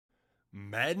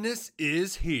Madness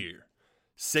is here.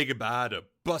 Say goodbye to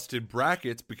busted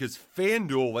brackets because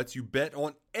FanDuel lets you bet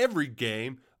on every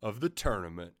game of the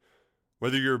tournament.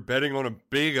 Whether you're betting on a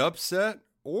big upset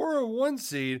or a one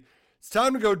seed, it's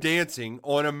time to go dancing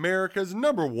on America's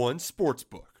 #1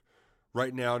 sportsbook.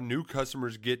 Right now, new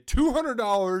customers get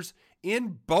 $200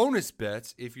 in bonus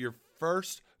bets if your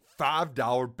first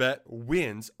 $5 bet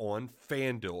wins on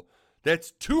FanDuel.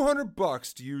 That's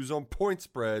 $200 to use on point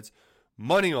spreads,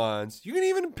 money lines. You can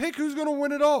even pick who's going to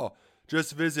win it all.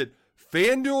 Just visit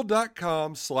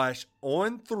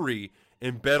FanDuel.com/on3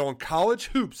 and bet on college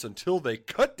hoops until they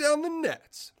cut down the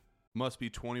nets. Must be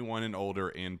 21 and older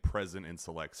and present in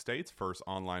select states. First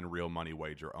online real money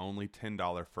wager only.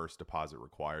 $10 first deposit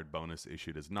required. Bonus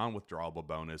issued as non-withdrawable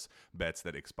bonus. Bets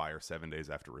that expire 7 days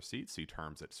after receipt. See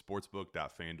terms at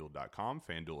sportsbook.fanduel.com.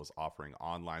 FanDuel is offering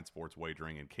online sports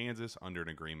wagering in Kansas under an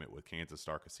agreement with Kansas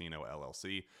Star Casino,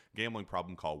 LLC. Gambling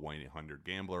problem? Call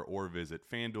 1-800-GAMBLER or visit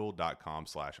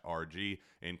fanduel.com/RG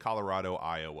in Colorado,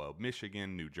 Iowa,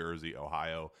 Michigan, New Jersey,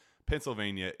 Ohio,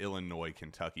 Pennsylvania, Illinois,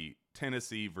 Kentucky,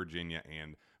 Tennessee, Virginia,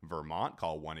 and Vermont.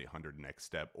 Call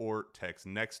 1-800-NEXT-STEP or text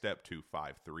NEXT-STEP to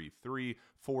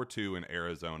 53342 in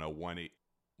Arizona,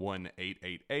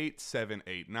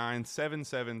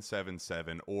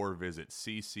 1-888-789-7777 or visit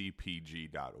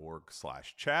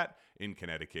ccpg.org/chat. In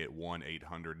Connecticut,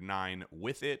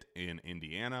 1-800-9-WITH-IT. In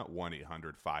Indiana,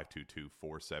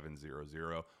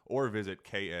 1-800-522-4700 or visit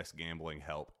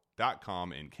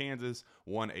ksgamblinghelp.com. In Kansas,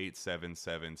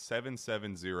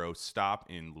 1-877-770-STOP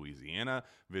in Louisiana.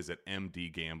 Visit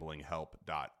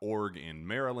mdgamblinghelp.org in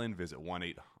Maryland. Visit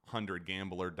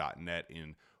 1-800-gambler.net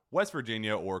in West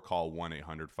Virginia or call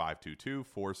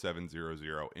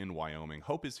 1-800-522-4700 in Wyoming.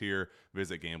 Hope is here.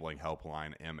 Visit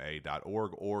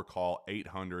gamblinghelplinema.org or call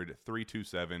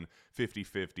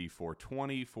 800-327-5050 for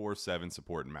 24/7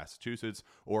 support in Massachusetts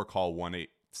or call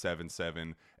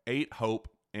 1-877-8-HOPE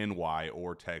NY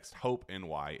or text Hope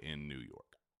NY in New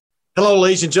York. Hello,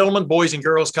 ladies and gentlemen, boys and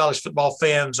girls, college football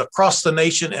fans across the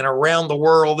nation and around the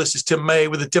world. This is Tim May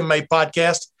with the Tim May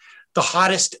Podcast, the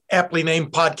hottest, aptly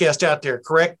named podcast out there.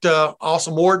 Correct,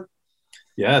 Awesome Ward?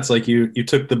 Yeah, it's like you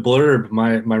took the blurb,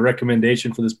 my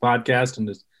recommendation for this podcast, and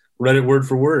just read it word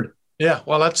for word. Yeah,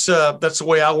 well, that's the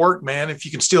way I work, man. If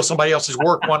you can steal somebody else's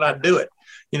work, why not do it?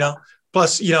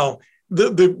 Plus,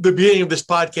 the beginning of this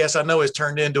podcast, I know, has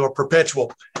turned into a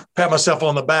perpetual pat myself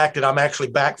on the back that I'm actually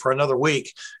back for another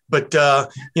week. But,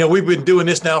 we've been doing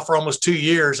this now for almost 2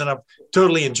 years, and I've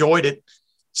totally enjoyed it.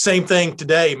 Same thing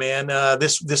today, man.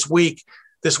 This week's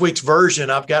version,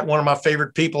 I've got one of my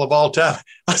favorite people of all time.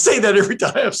 I say that every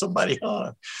time I have somebody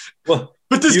on. Well,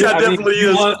 but this guy definitely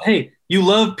is. You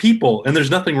love people, and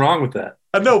there's nothing wrong with that.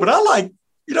 I know, but I like,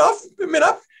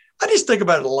 I just think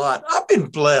about it a lot. I've been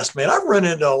blessed, man. I've run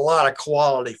into a lot of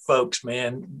quality folks,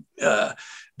 man,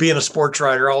 being a sports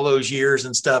writer all those years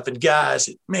and stuff. And guys,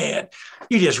 man,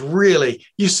 you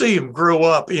see them grow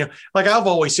up. Like I've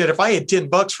always said, if I had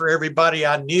 $10 for everybody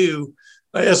I knew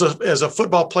as a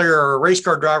football player or a race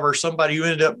car driver or somebody who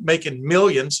ended up making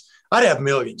millions, I'd have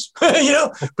millions,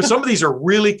 But some of these are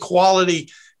really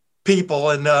quality people.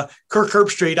 And Kirk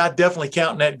Herbstreit, I definitely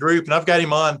count in that group. And I've got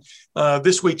him on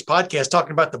this week's podcast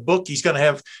talking about the book he's going to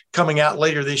have coming out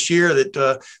later this year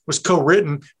that was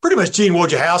co-written. Pretty much Gene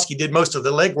Wojciechowski did most of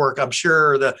the legwork, I'm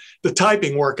sure, the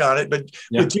typing work on it, but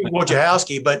with Gene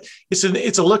Wojciechowski. But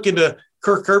it's a look into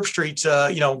Kirk Herbstreit's,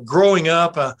 growing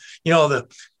up,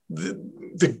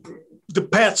 the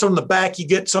pats on the back you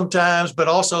get sometimes, but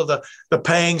also the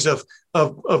pangs of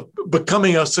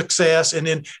becoming a success, and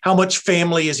then how much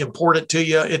family is important to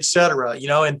you, et cetera,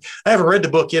 and I haven't read the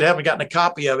book yet. I haven't gotten a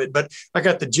copy of it, but I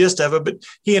got the gist of it. But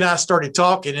he and I started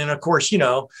talking. And of course,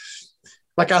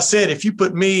 like I said, if you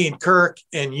put me and Kirk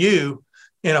and you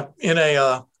in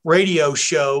a radio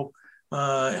show,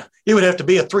 it would have to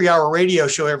be a 3-hour radio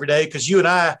show every day, because you and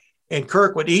I and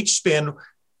Kirk would each spend a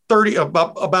third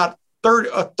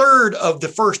of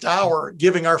the first hour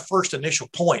giving our first initial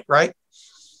point, right?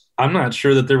 I'm not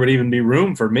sure that there would even be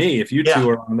room for me if you two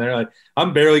are on there. Like,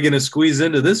 I'm barely going to squeeze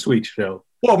into this week's show.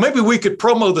 Well, maybe we could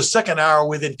promo the second hour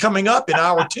with it coming up in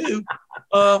hour 2.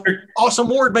 Awesome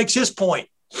Ward makes his point.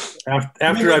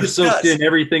 After I've soaked in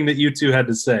everything that you two had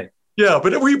to say. Yeah,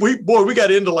 but we got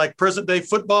into like present day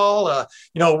football,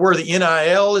 where the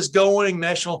NIL is going,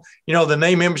 national, the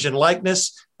name, image, and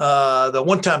likeness, the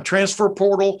one-time transfer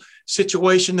portal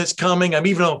situation that's coming.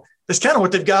 Even though that's kind of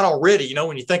what they've got already,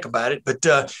 when you think about it, but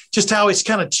just how it's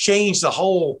kind of changed the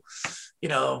whole,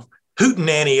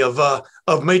 hootenanny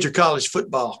of major college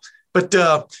football. But,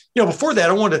 before that,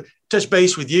 I wanted to touch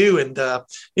base with you and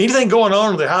anything going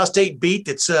on with the Ohio State beat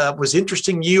that's was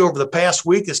interesting to you over the past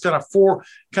week that's going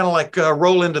to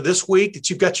roll into this week that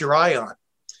you've got your eye on.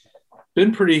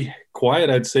 Been pretty quiet,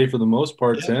 I'd say, for the most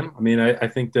part, Yeah. Tim. I mean, I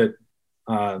think that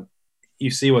you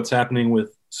see what's happening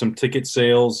with some ticket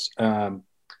sales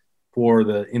for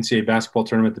the NCAA basketball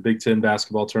tournament, the Big Ten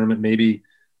basketball tournament. Maybe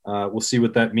we'll see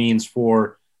what that means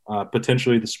for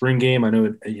potentially the spring game. I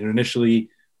know, initially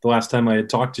the last time I had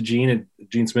talked to Gene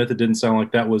Smith, it didn't sound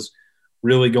like that was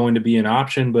really going to be an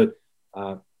option. But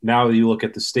now that you look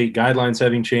at the state guidelines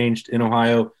having changed in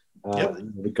Ohio,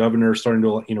 the governor is starting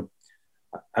to,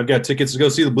 I've got tickets to go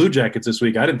see the Blue Jackets this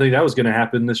week. I didn't think that was going to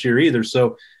happen this year either.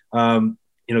 So,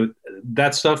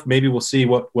 that stuff, maybe we'll see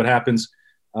what happens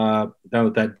now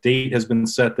that date has been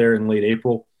set there in late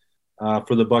April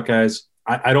for the Buckeyes.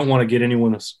 I don't want to get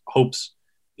anyone's hopes,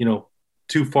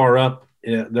 too far up.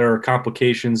 There are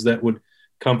complications that would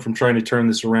come from trying to turn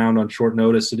this around on short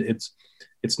notice.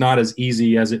 It's not as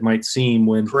easy as it might seem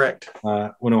when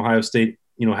Ohio State,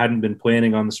 hadn't been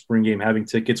planning on the spring game, having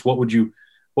tickets. What would you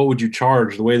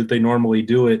charge the way that they normally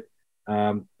do it?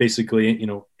 Basically,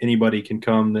 anybody can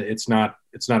come. It's not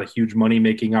a huge money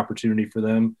making opportunity for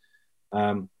them.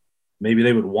 Maybe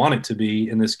they would want it to be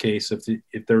in this case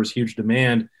if there was huge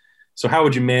demand. So how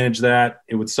would you manage that?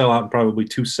 It would sell out in probably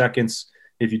 2 seconds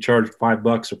if you charged $5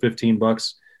 or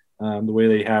 $15, the way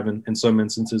they have in some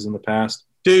instances in the past.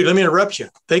 Dude, let me interrupt you.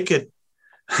 They could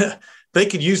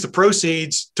use the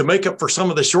proceeds to make up for some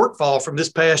of the shortfall from this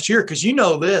past year. Cause they're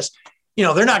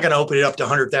not going to open it up to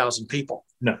 100,000 people.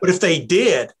 No. But if they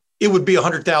did, it would be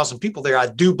 100,000 people there. I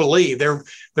do believe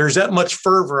there's that much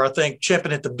fervor, I think,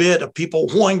 champing at the bit of people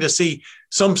wanting to see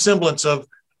some semblance of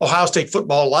Ohio State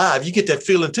football live. You get that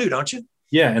feeling too, don't you?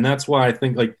 Yeah. And that's why I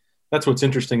think that's what's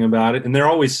interesting about it. And they're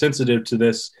always sensitive to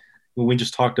this. When we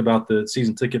just talked about the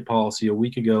season ticket policy a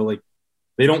week ago,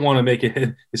 they don't want to make it,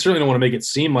 they certainly don't want to make it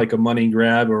seem like a money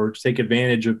grab or take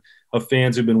advantage of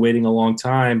fans who've been waiting a long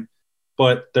time.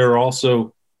 But there are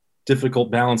also difficult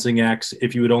balancing acts.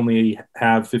 If you would only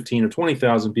have 15 or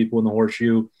 20,000 people in the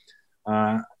horseshoe,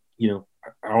 are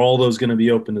all those going to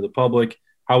be open to the public?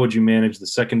 How would you manage the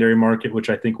secondary market, which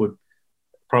I think would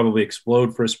probably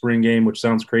explode for a spring game, which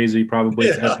sounds crazy, probably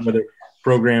every other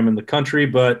program in the country,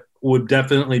 but would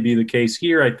definitely be the case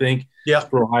here, I think,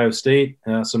 for Ohio State.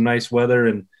 Some nice weather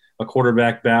and a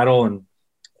quarterback battle, and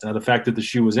the fact that the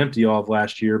shoe was empty all of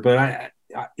last year. But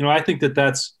I think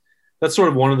that's sort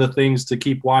of one of the things to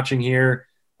keep watching here.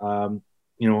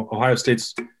 Ohio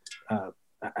State's,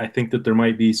 I think that there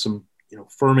might be some,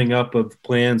 firming up of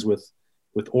plans with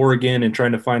Oregon and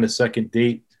trying to find a second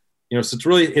date. So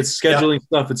it's scheduling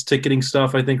stuff, it's ticketing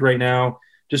stuff, I think right now,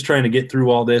 just trying to get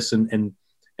through all this and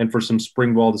for some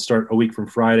spring ball to start a week from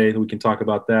Friday, we can talk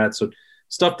about that. So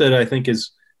stuff that I think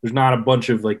there's not a bunch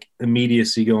of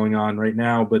immediacy going on right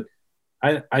now, but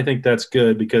I think that's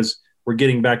good because we're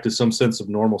getting back to some sense of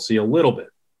normalcy a little bit.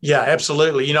 Yeah,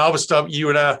 absolutely. I was talking, you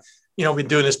and I, been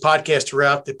doing this podcast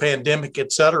throughout the pandemic,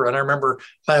 et cetera. And I remember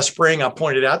last spring, I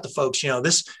pointed out to folks,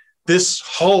 this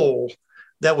hole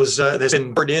that was, that's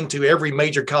been poured into every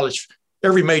major college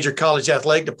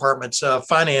athletic department's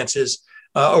finances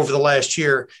over the last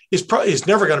year is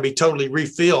never going to be totally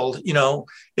refilled.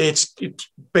 It's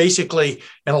basically,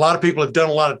 and a lot of people have done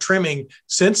a lot of trimming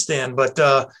since then, but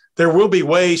there will be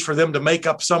ways for them to make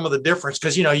up some of the difference.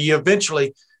 Cause you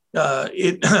eventually an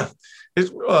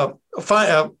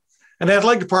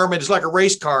athletic department is like a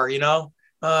race car. A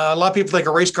lot of people think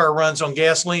a race car runs on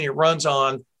gasoline. It runs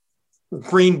on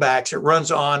greenbacks. It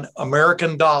runs on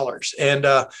American dollars. And,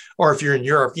 or if you're in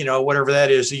Europe, whatever that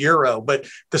is, the euro, but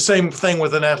the same thing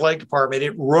with an athletic department,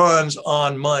 it runs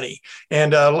on money.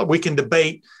 And we can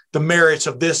debate the merits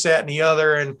of this, that, and the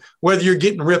other, and whether you're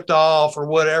getting ripped off or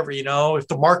whatever, if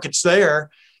the market's there,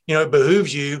 it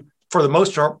behooves you for the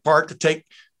most part to take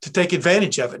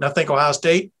advantage of it. And I think Ohio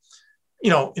State,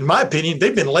 in my opinion,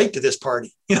 they've been late to this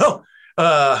party, I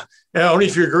don't know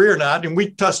if you agree or not. And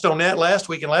we touched on that last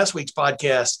week in last week's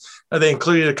podcast. They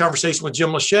included a conversation with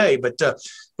Jim Lachey,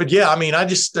 but yeah, I mean,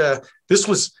 this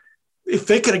was, if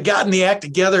they could have gotten the act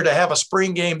together to have a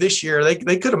spring game this year,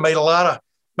 they could have made up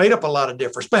a lot of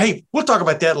difference. But hey, we'll talk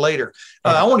about that later.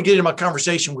 I want to get into my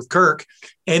conversation with Kirk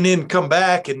and then come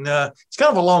back. And it's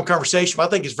kind of a long conversation, but I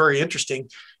think it's very interesting.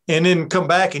 And then come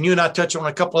back and you and I touch on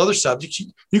a couple other subjects.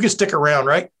 You can stick around,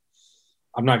 right?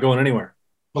 I'm not going anywhere.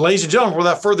 Well, ladies and gentlemen,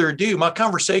 without further ado, my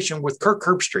conversation with Kirk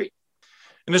Herbstreit.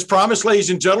 And as promised, ladies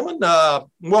and gentlemen,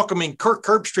 welcoming Kirk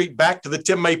Herbstreit back to the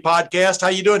Tim May podcast. How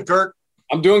you doing, Kirk?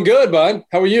 I'm doing good, bud.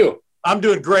 How are you? I'm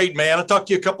doing great, man. I talked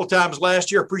to you a couple of times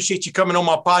last year. Appreciate you coming on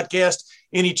my podcast.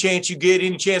 any chance you get,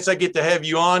 any chance I get to have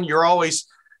you on, you're always,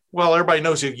 well, everybody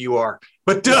knows who you are,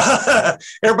 but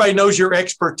everybody knows your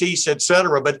expertise, et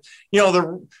cetera. But,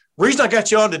 the reason I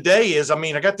got you on today is,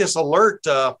 I got this alert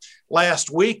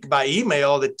last week by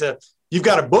email that you've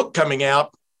got a book coming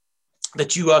out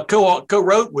that you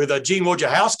co-wrote with Gene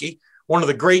Wojciechowski, one of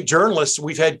the great journalists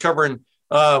we've had covering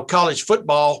college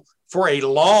football for a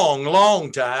long,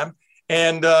 long time.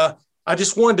 And I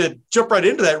just wanted to jump right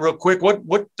into that real quick. What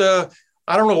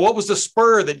I don't know, what was the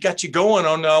spur that got you going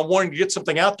on wanting to get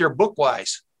something out there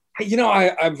book-wise?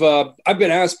 I've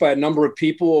been asked by a number of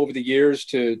people over the years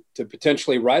to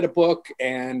potentially write a book,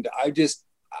 and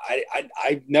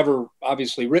I've never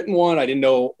obviously written one. I didn't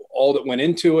know all that went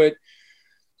into it,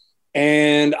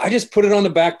 and I just put it on the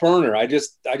back burner. I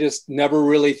just never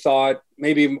really thought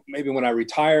maybe when I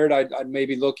retired I'd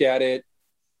maybe look at it.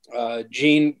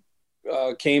 Gene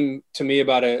came to me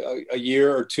about a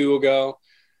year or two ago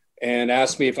and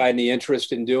asked me if I had any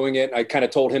interest in doing it. I kind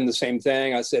of told him the same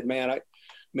thing. I said, man,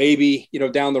 maybe,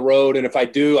 down the road. And if I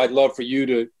do, I'd love for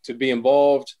you to be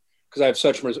involved, because I have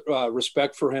such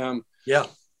respect for him. Yeah.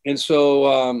 And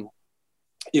so,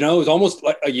 it was almost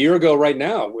like a year ago right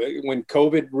now when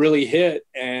COVID really hit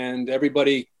and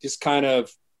everybody just kind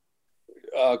of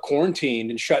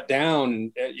quarantined and shut down.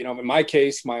 And, in my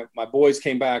case, my boys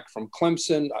came back from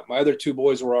Clemson. My other two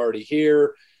boys were already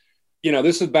here.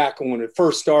 This is back when it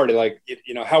first started, like,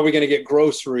 how are we going to get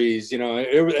groceries?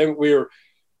 Nobody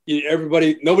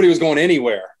was going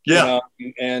anywhere. Yeah.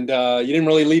 And you didn't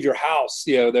really leave your house,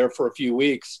 there for a few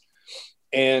weeks.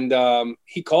 And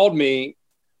he called me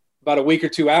about a week or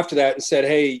two after that and said,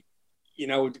 hey,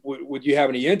 would you have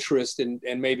any interest in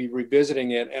maybe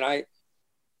revisiting it? And I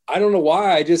don't know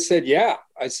why. I just said, yeah.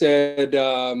 I said,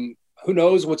 who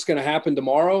knows what's going to happen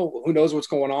tomorrow? Who knows what's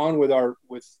going on with our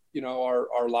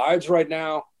lives right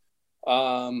now?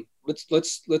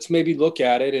 Let's maybe look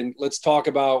at it and let's talk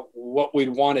about what we'd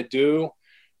want to do,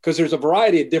 because there's a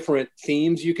variety of different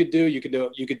themes you could do. You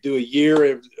could do a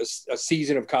year, a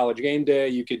season of College Game Day.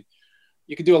 You could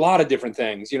do a lot of different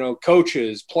things,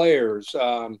 coaches, players.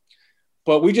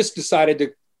 But we just decided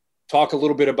to talk a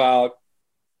little bit about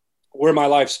where my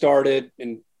life started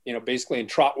basically in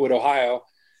Trotwood, Ohio,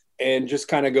 and just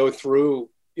kind of go through,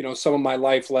 some of my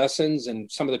life lessons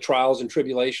and some of the trials and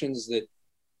tribulations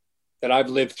that I've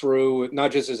lived through,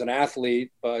 not just as an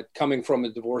athlete, but coming from a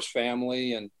divorced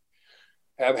family and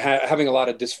having a lot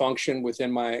of dysfunction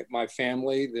within my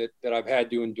family that I've had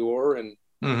to endure, and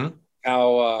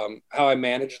how I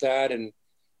managed that. And,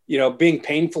 being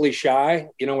painfully shy,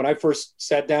 when I first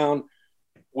sat down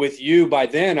with you, by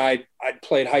then I'd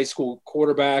played high school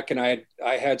quarterback, and I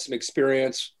had some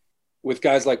experience with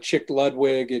guys like Chick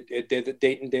Ludwig at the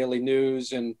Dayton Daily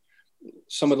News and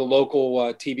some of the local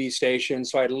TV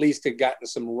stations. So I at least had gotten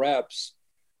some reps.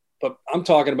 But I'm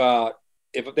talking about,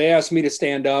 if they asked me to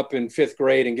stand up in fifth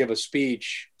grade and give a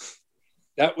speech,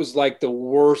 that was like the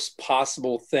worst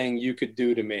possible thing you could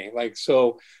do to me. Like,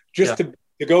 so just to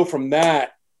go from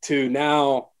that to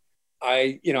now,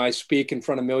 I speak in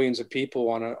front of millions of people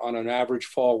on an average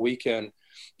fall weekend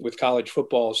with college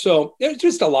football. So there's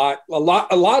just a lot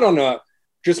on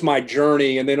just my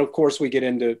journey. And then of course we get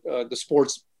into the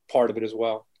sports part of it as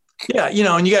well. Yeah.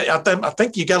 And I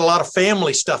think you got a lot of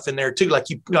family stuff in there too, like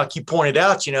you pointed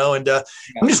out, and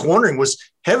I'm just wondering, was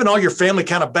having all your family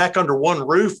kind of back under one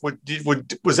roof,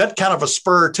 was that kind of a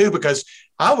spur too? Because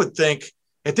I would think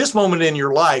at this moment in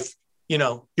your life,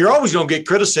 you're always going to get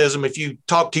criticism if you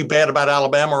talk too bad about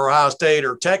Alabama or Ohio State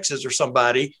or Texas or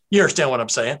somebody. You understand what I'm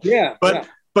saying? Yeah.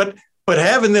 But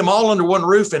having them all under one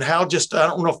roof, and how just, I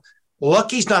don't know if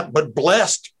lucky's not, but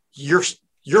blessed your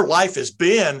life has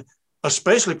been,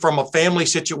 especially from a family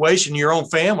situation, your own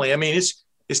family. I mean,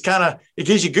 it's kind of, it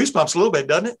gives you goosebumps a little bit,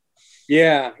 doesn't it?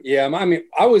 Yeah. I mean,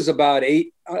 I was about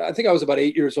 8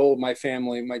 years old. My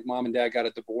family, my mom and dad got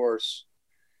a divorce.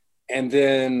 And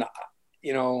then,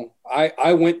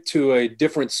 I went to a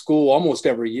different school almost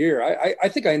every year. I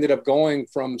think I ended up going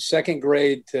from second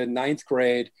grade to ninth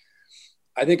grade.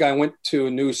 I think I went to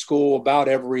a new school about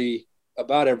every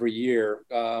year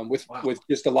with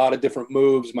just a lot of different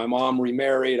moves. My mom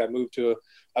remarried. I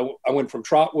went from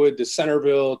Trotwood to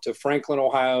Centerville to Franklin,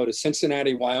 Ohio, to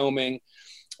Cincinnati, Wyoming,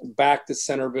 back to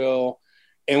Centerville.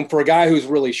 And for a guy who's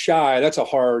really shy, that's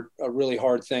a really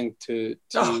hard thing to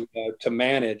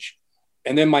manage.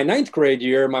 And then my ninth grade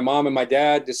year, my mom and my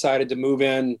dad decided to move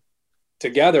in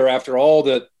together after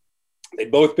they'd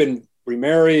both been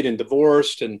remarried and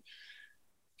divorced, and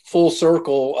full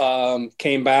circle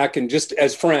came back, and just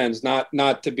as friends,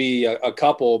 not to be a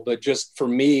couple, but just for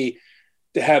me,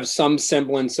 to have some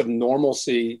semblance of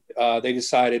normalcy, they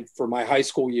decided for my high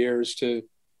school years to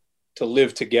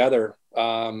live together.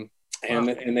 And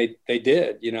they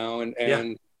did, you know,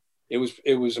 and it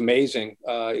was amazing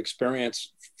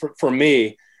experience for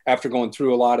me after going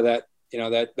through a lot of that, you know,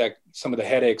 that some of the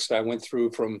headaches that I went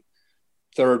through from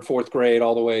 3rd, 4th grade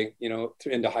all the way, you know,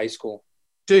 into high school.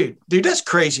 Dude, that's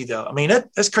crazy though. I mean,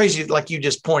 that's crazy. Like you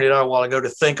just pointed out a while ago, to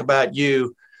think about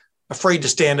you afraid to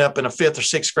stand up in a 5th or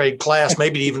 6th grade class,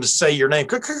 maybe even to say your name,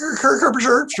 Kirk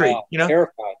Herbstreit, you know,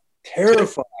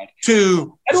 terrified. I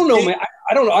don't know, man.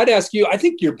 I don't know. I'd ask you, I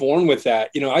think you're born with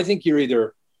that. You know, I think you're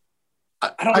either,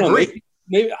 I don't know. Agree.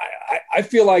 Maybe I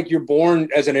feel like you're born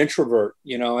as an introvert,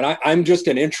 you know, and I'm just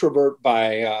an introvert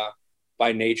by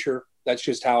nature. That's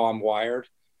just how I'm wired.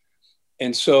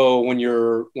 And so when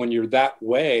you're that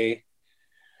way,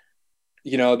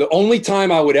 you know, the only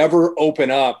time I would ever open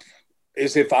up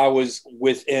is if I was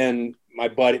within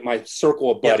my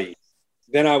circle of buddies.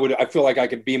 Then I feel like I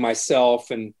could be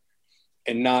myself and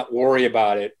not worry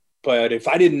about it. But if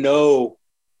I didn't know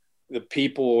the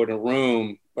people in a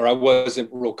room, or I wasn't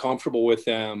real comfortable with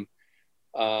them,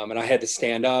 and I had to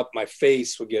stand up, my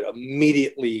face would get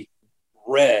immediately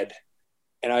red,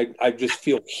 and I just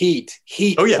feel heat.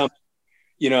 Oh yeah. Coming,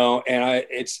 you know, and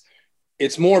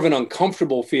it's more of an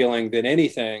uncomfortable feeling than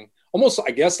anything, almost,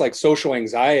 I guess, like social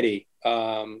anxiety.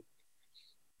 And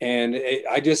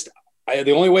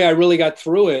the only way I really got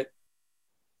through it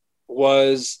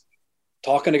was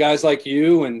talking to guys like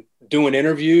you and doing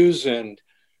interviews and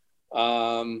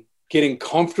getting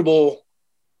comfortable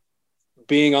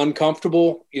being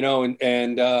uncomfortable, you know,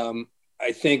 and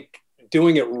I think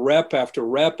doing it rep after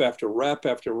rep after rep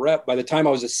after rep. By the time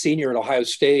I was a senior at Ohio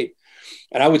State,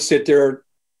 and I would sit there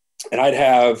and I'd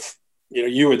have, you know,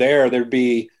 you were there, there'd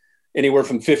be anywhere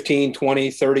from 15,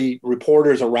 20, 30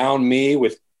 reporters around me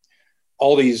with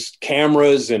all these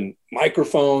cameras and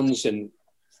microphones and,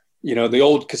 you know, the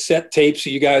old cassette tapes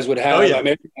that you guys would have. I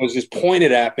mean, it was just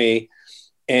pointed at me.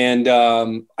 And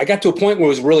I got to a point where I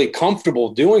was really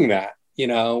comfortable doing that, you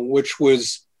know,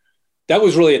 that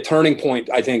was really a turning point,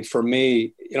 I think, for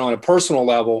me, you know, on a personal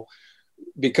level,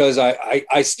 because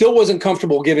I still wasn't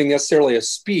comfortable giving necessarily a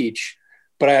speech,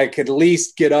 but I could at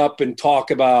least get up and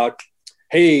talk about,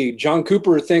 hey, John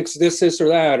Cooper thinks this, or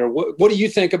that, or what do you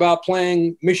think about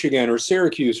playing Michigan or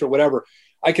Syracuse or whatever?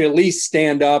 I could at least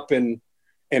stand up and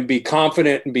be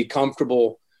confident and be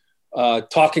comfortable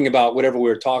talking about whatever we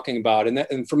were talking about.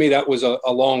 And for me, that was a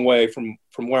long way from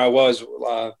where I was,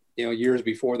 you know, years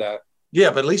before that. Yeah,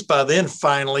 but at least by then,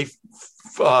 finally,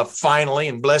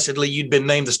 and blessedly, you'd been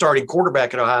named the starting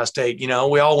quarterback at Ohio State. You know,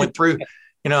 we all went through,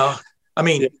 you know, I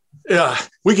mean,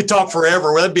 we could talk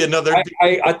forever. That'd be another.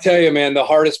 I tell you, man, the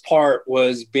hardest part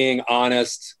was being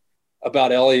honest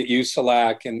about Elliot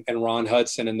Uselak and Ron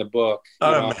Hudson in the book.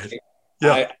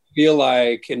 I feel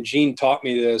like, and Gene taught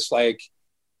me this, like,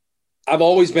 I've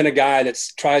always been a guy that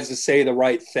tries to say the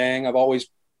right thing. I've always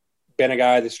been a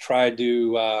guy that's tried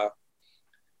to,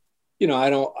 you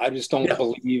know, I just don't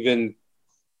believe in,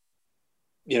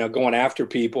 you know, going after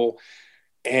people.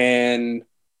 And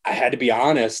I had to be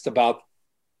honest about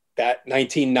that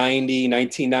 1990,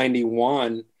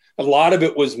 1991. A lot of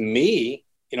it was me,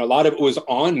 you know, a lot of it was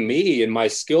on me and my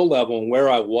skill level and where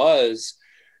I was.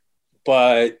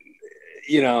 But,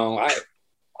 you know,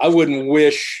 I wouldn't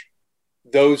wish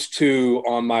those two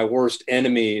on my worst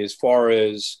enemy as far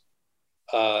as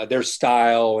their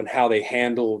style and how they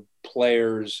handled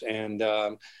players. And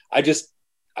I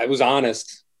was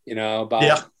honest, you know,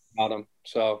 about them.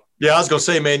 So yeah, I was going to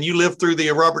say, man, you lived through the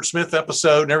Robert Smith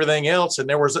episode and everything else, and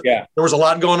there was a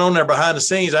lot going on there behind the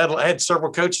scenes. I had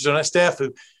several coaches on that staff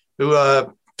who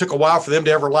took a while for them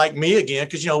to ever like me again,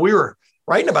 because, you know, we were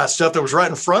writing about stuff that was right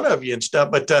in front of you and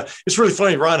stuff. But it's really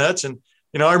funny, Ron Hudson.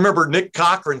 You know, I remember Nick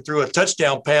Cochran threw a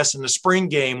touchdown pass in the spring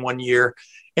game one year,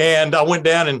 and I went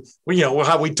down and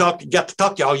how we got to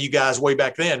talk to all you guys way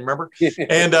back then, remember?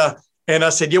 And I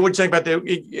said, what'd you think about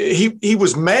that? He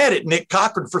was mad at Nick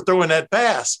Cochran for throwing that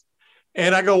pass.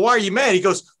 And I go, why are you mad? He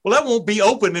goes, well, that won't be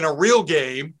open in a real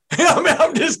game. I mean,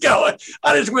 I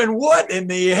just went, what in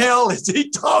the hell is he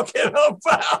talking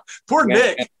about? Poor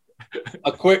Nick.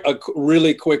 A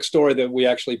really quick story that we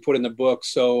actually put in the book.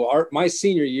 So my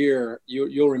senior year,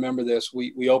 you'll remember this.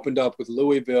 We opened up with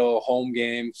Louisville, home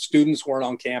game. Students weren't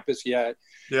on campus yet.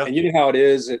 Yeah. And you know how it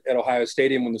is at Ohio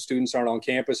Stadium when the students aren't on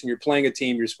campus and you're playing a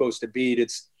team you're supposed to beat.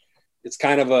 It's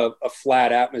kind of a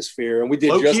flat atmosphere. And we did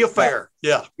low-key affair.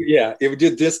 Yeah. Yeah. We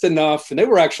did just enough. And they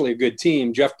were actually a good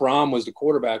team. Jeff Brom was the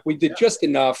quarterback. We did just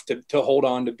enough to hold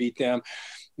on to beat them.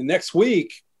 The next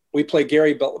week, we played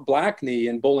Gary Blackney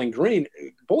and Bowling Green.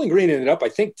 Bowling Green ended up, I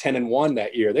think, 10-1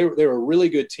 that year. They were a really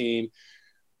good team.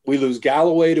 We lose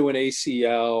Galloway to an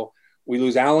ACL. We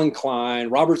lose Alan Klein.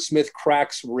 Robert Smith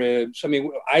cracks ribs. I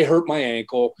mean, I hurt my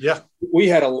ankle. Yeah. We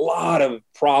had a lot of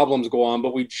problems go on,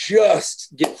 but we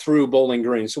just get through Bowling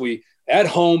Green. So we at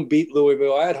home beat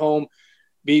Louisville. At home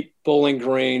beat Bowling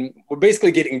Green. We're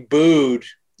basically getting booed,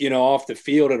 off the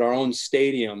field at our own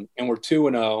stadium, and we're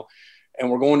 2-0, and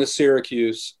we're going to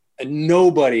Syracuse, and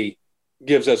nobody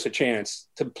gives us a chance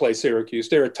to play Syracuse.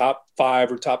 They're a top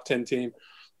 5 or top 10 team.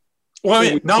 Well, I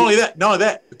mean, not only that,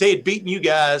 but they had beaten you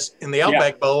guys in the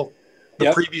Outback Bowl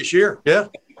the previous year. Yeah.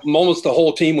 Almost the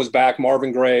whole team was back,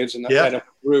 Marvin Graves and that kind of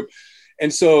group.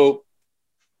 And so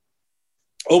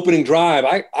opening drive,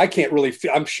 I can't really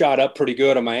feel – I'm shot up pretty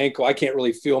good on my ankle. I can't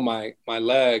really feel my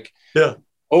leg. Yeah.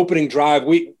 Opening drive,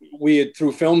 we had,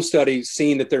 through film studies,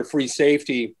 seen that their free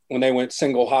safety, when they went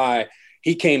single high,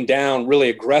 he came down really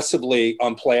aggressively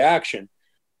on play action.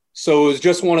 So it was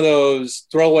just one of those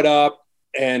throw it up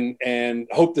and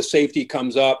hope the safety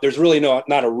comes up. There's really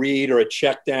not a read or a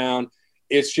check down.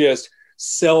 It's just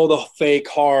sell the fake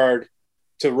hard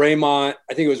to Raymond.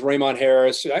 I think it was Raymond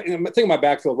Harris. I think of my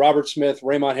backfield, Robert Smith,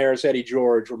 Raymond Harris, Eddie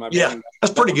George were my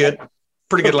that's pretty good.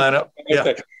 Pretty good lineup.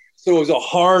 Yeah. So it was a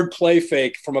hard play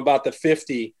fake from about the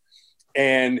 50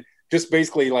 and just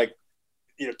basically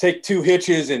take 2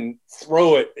 hitches and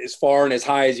throw it as far and as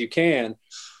high as you can.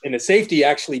 And the safety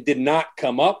actually did not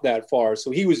come up that far. So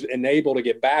he was unable to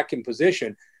get back in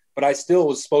position, but I still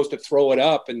was supposed to throw it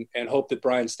up and hope that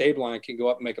Brian Stabline can go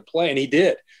up and make a play. And he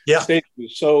did. Yeah. Stabline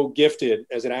was so gifted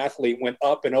as an athlete, went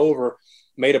up and over,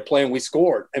 made a play, and we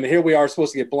scored. I mean, here we are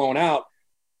supposed to get blown out.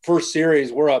 First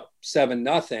series, we're up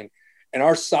 7-0. And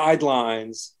our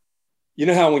sidelines, you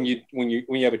know how when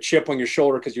you have a chip on your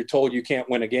shoulder because you're told you can't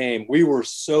win a game, we were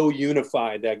so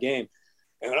unified that game.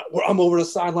 And I'm over the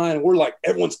sideline, and we're like,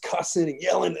 everyone's cussing and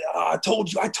yelling, I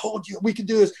told you, we could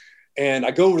do this. And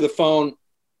I go over the phone.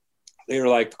 They were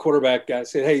like, the quarterback guy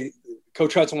said, hey,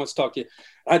 Coach Hudson wants to talk to you.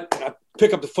 I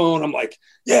pick up the phone. I'm like,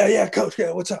 yeah, Coach,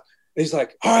 yeah, what's up? And he's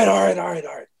like, all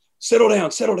right. Settle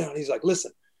down. He's like,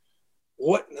 listen,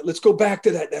 let's go back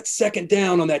to that second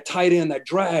down on that tight end, that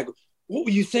drag. What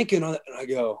were you thinking on it? And I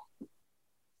go,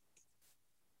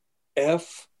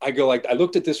 I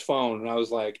looked at this phone and I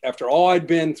was like, after all I'd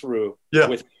been through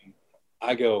with him,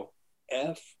 I go,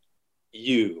 F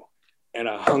you. And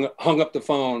I hung up the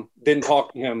phone, didn't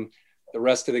talk to him the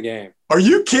rest of the game. Are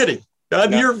you kidding?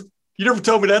 You never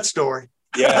told me that story.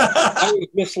 Yeah. I was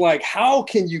just like, how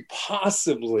can you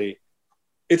possibly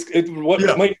what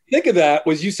made me think of that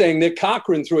was you saying Nick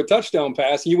Cochran threw a touchdown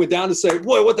pass and you went down to say,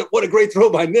 boy, what a great throw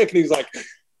by Nick. And he's like,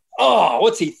 oh,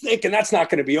 what's he thinking? That's not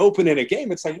going to be open in a game.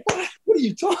 It's like, what are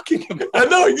you talking about? I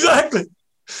know, exactly.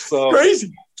 So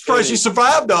crazy. Surprised you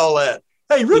survived all that.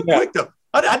 Hey, real quick though,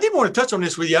 I did want to touch on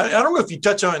this with you. I don't know if you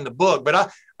touch on it in the book, but I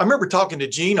remember talking to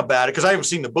Gene about it because I haven't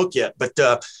seen the book yet. But,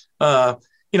 I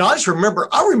just remember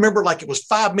like it was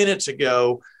 5 minutes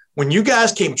ago when you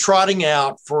guys came trotting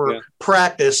out for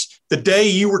practice the day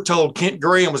you were told Kent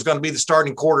Graham was going to be the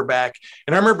starting quarterback.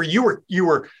 And I remember y'all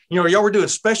were doing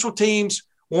special teams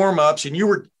warm-ups and you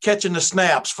were catching the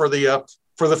snaps for the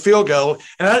field goal.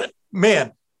 And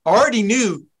I already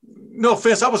knew, no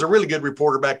offense, I was a really good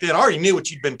reporter back then. I already knew what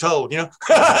you'd been told,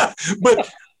 but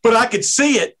I could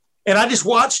see it. And I just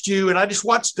watched you and I just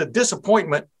watched the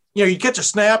disappointment. You catch a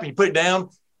snap and you put it down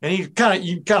and you kind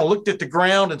of looked at the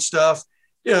ground and stuff.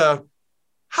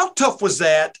 How tough was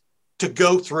that to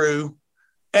go through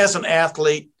as an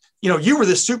athlete? You were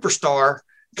this superstar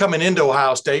coming into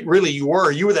Ohio State. Really, you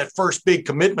were that first big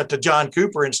commitment to John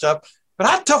Cooper and stuff. But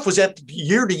how tough was that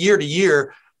year to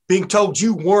year being told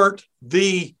you weren't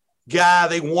the guy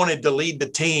they wanted to lead the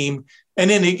team? And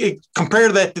then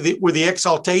compare that with the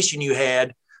exaltation you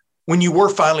had when you were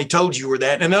finally told you were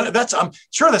that. And I'm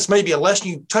sure that's maybe a lesson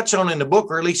you touch on in the book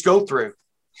or at least go through.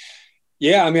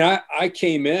 Yeah, I mean, I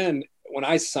came in when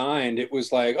I signed. It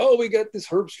was like, oh, we got this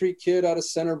Herbstreit kid out of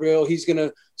Centerville. He's going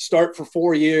to start for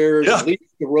 4 years, lead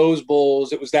the Rose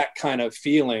Bowls. It was that kind of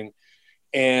feeling.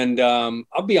 And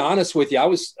I'll be honest with you, I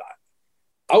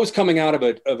was coming out of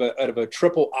a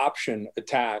triple option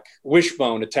attack,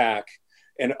 wishbone attack,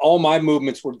 and all my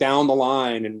movements were down the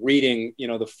line and reading,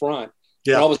 the front.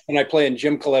 Yeah. And all of a sudden, I play in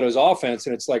Jim Coletto's offense,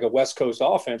 and it's like a West Coast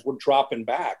offense. We're dropping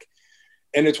back.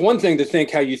 And it's one thing to think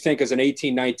how you think as an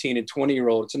 18, 19, and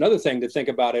 20-year-old. It's another thing to think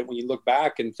about it when you look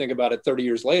back and think about it 30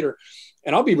 years later.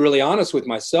 And I'll be really honest with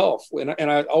myself, and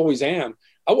I always am.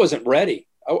 I wasn't ready.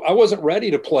 I wasn't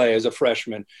ready to play as a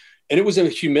freshman. And it was a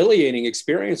humiliating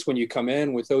experience when you come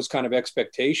in with those kind of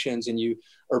expectations and you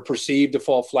are perceived to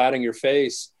fall flat on your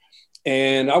face.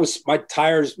 and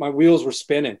my wheels were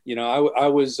spinning. I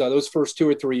was those first 2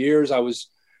 or 3 years, I was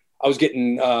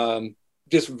getting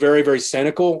just very, very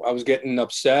cynical. I was getting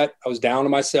upset. I was down to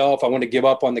myself. I wanted to give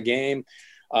up on the game.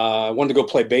 I wanted to go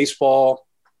play baseball.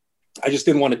 I just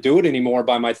didn't want to do it anymore.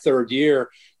 By my third year,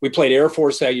 we played Air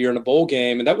Force that year in a bowl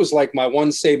game. And that was like my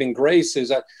one saving grace, is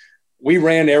that we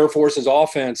ran Air Force's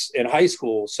offense in high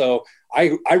school. So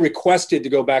I requested to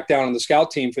go back down on the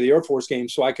scout team for the Air Force game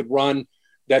so I could run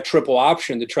that triple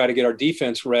option to try to get our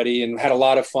defense ready, and had a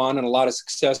lot of fun and a lot of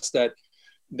success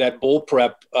that bowl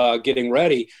prep getting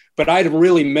ready. But I'd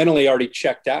really mentally already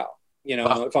checked out.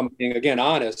 Wow. If I'm being, again,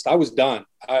 honest, I was done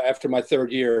after my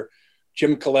third year.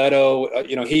 Jim Coletto,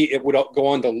 he would go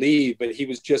on to leave, but he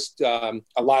was just a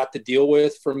lot to deal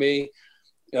with for me.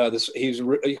 He's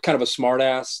kind of a smart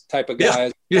ass type of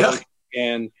guy. Yeah.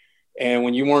 And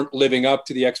when you weren't living up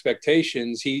to the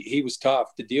expectations, he was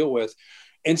tough to deal with.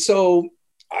 And so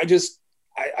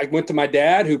I went to my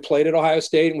dad, who played at Ohio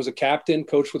State and was a captain,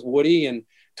 coached with Woody, and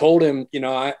told him,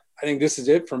 I think this is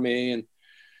it for me.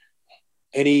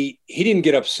 And he didn't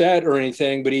get upset or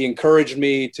anything, but he encouraged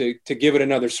me to give it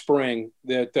another spring,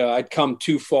 that I'd come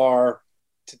too far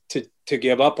to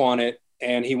give up on it.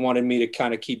 And he wanted me to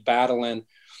kind of keep battling.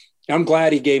 I'm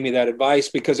glad he gave me that advice,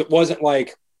 because it wasn't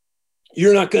like,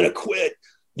 you're not going to quit.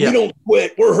 Yeah. We don't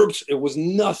quit. We're Herbs. It was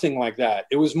nothing like that.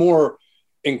 It was more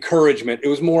encouragement. It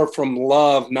was more from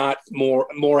love, not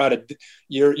more out of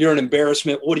you're an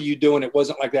embarrassment. What are you doing? It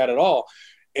wasn't like that at all.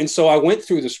 And so I went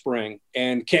through the spring,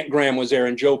 and Kent Graham was there,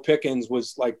 and Joe Pickens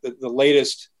was like the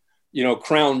latest,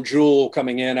 crown jewel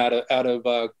coming in out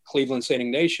of Cleveland St.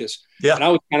 Ignatius. Yeah. And I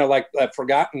was kind of like that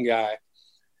forgotten guy.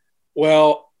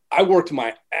 Well, I worked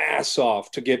my ass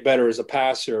off to get better as a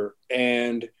passer,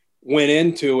 and went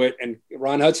into it. And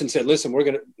Ron Hudson said, listen,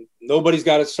 nobody's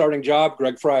got a starting job.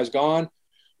 Greg Fry is gone.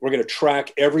 We're going to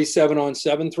track every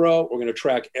 7-on-7 throw. We're going to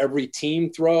track every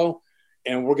team throw.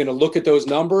 And we're going to look at those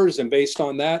numbers. And based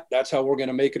on that, that's how we're going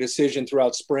to make a decision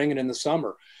throughout spring and in the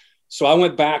summer. So I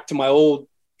went back to my old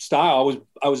style.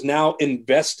 I was now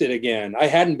invested again. I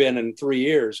hadn't been in 3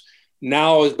 years.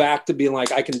 Now I was back to being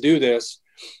like, I can do this.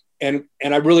 And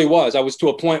I really was. I was to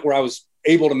a point where I was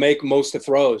able to make most of the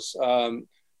throws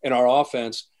in our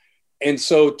offense. And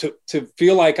so to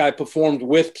feel like I performed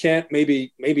with Kent,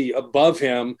 maybe above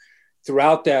him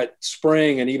throughout that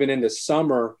spring and even into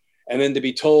summer, and then to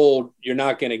be told you're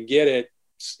not going to get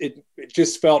it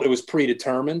just felt it was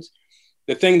predetermined.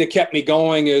 The thing that kept me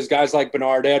going is guys like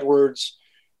Bernard Edwards,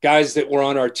 guys that were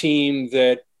on our team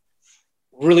that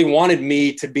really wanted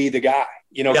me to be the guy.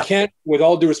 Yeah. Kent, with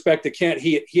all due respect to Kent,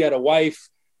 he had a wife,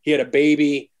 he had a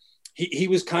baby. He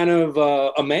was kind of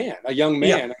a man, a young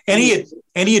man. Yeah.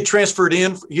 And he had transferred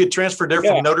in. He had transferred there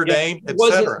from Notre Dame, et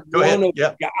cetera. Go ahead.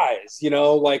 Guys,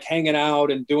 like hanging out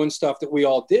and doing stuff that we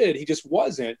all did. He just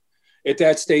wasn't at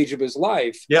that stage of his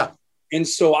life. Yeah. And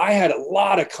so I had a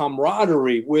lot of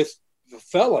camaraderie with the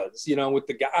fellas, with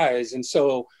the guys. And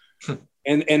so,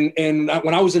 and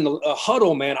when I was in the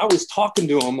huddle, man, I was talking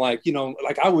to them like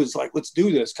I was like, let's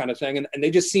do this kind of thing. And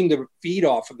they just seemed to feed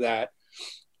off of that.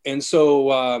 And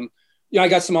so, I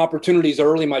got some opportunities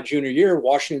early my junior year.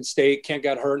 Washington State, Kent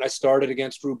got hurt, and I started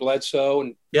against Drew Bledsoe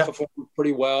and performed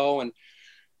pretty well.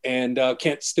 And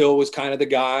Kent still was kind of the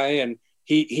guy, and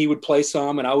he would play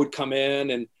some, and I would come in.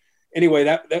 And anyway,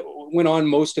 that went on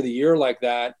most of the year like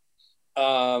that.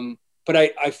 But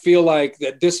I feel like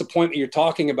that disappointment you're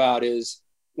talking about is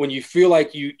when you feel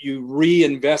like you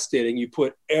reinvested and you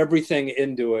put everything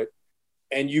into it,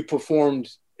 and you performed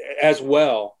as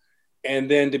well. And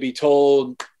then to be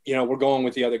told, we're going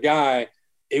with the other guy,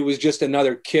 it was just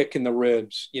another kick in the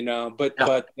ribs,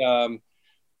 but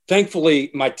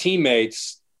thankfully my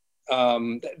teammates,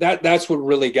 that's what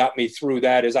really got me through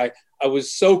that. Is I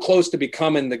was so close to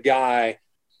becoming the guy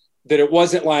that it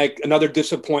wasn't like another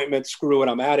disappointment, screw it,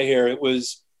 I'm out of here. It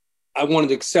was, I wanted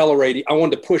to accelerate. I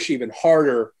wanted to push even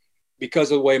harder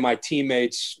because of the way my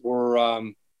teammates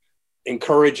were,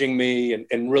 encouraging me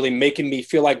and really making me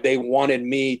feel like they wanted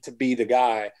me to be the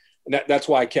guy. And that's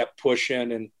why I kept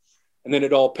pushing, and then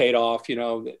it all paid off,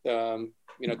 towards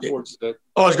the.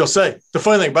 Oh, I was going to say, the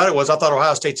funny thing about it was I thought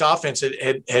Ohio State's offense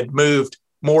had moved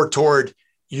more toward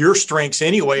your strengths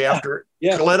anyway after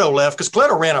Coletto left, because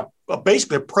Coletto ran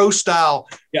basically a pro style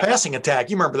passing attack.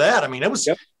 You remember that? I mean, it was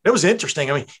interesting.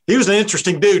 I mean, he was an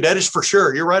interesting dude. That is for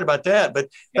sure. You're right about that. But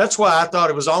that's why I thought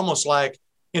it was almost like,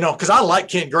 because I like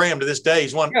Kent Graham to this day.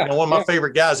 He's one of my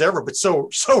favorite guys ever, but so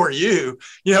are you.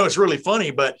 It's really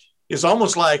funny, but it's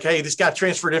almost like, hey, this guy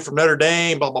transferred in from Notre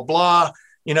Dame, blah, blah, blah.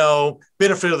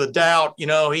 benefit of the doubt.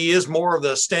 He is more of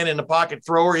the stand in the pocket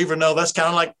thrower, even though that's kind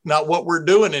of like not what we're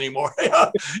doing anymore.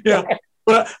 Yeah.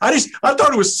 But I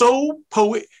thought it was so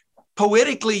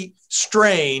poetically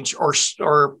strange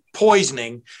or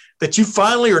poisoning that you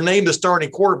finally are named the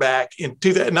starting quarterback in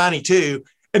 1992,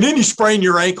 and then you sprain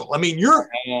your ankle. I mean,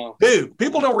 dude,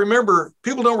 people don't remember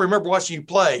watching you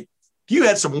play. You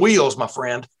had some wheels, my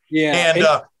friend. Yeah. And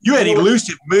you had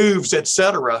elusive moves,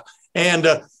 etc. And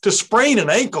to sprain an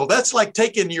ankle, that's like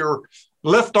taking your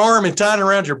left arm and tying it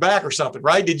around your back or something,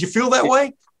 right? Did you feel that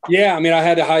way? Yeah. I mean, I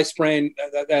had a high sprain,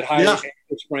 that high ankle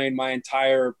sprain my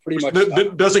entire pretty much.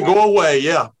 Doesn't go away.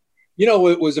 Yeah.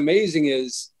 What was amazing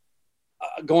is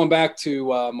going back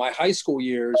to my high school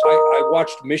years, I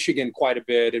watched Michigan quite a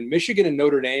bit, and Michigan and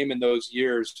Notre Dame in those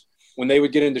years, when they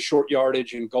would get into short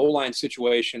yardage and goal line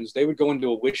situations, they would go into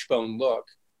a wishbone look.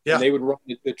 Yeah. And they would run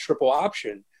the triple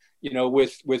option,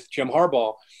 with Jim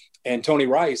Harbaugh and Tony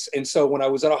Rice. And so when I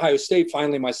was at Ohio State,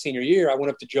 finally my senior year, I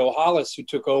went up to Joe Hollis, who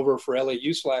took over for L.A.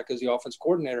 Uslack as the offense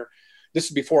coordinator. This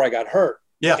is before I got hurt.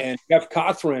 Yeah. And Jeff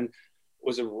Cothran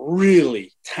was a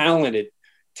really talented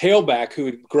tailback who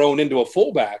had grown into a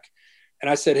fullback. And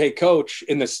I said, hey, Coach,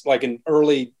 in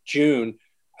early June,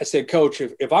 I said, Coach,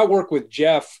 if I work with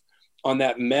Jeff on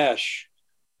that mesh,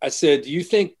 I said, do you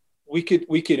think we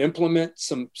could implement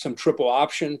some triple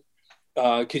option?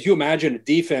 Could you imagine a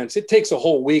defense? It takes a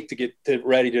whole week to get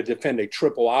ready to defend a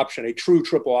triple option, a true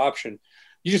triple option.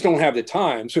 You just don't have the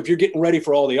time. So if you're getting ready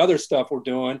for all the other stuff we're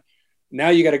doing, now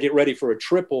you got to get ready for a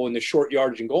triple in the short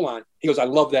yardage and goal line. He goes, I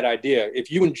love that idea. If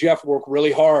you and Jeff work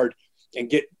really hard and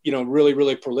get, really,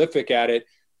 really prolific at it,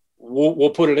 we'll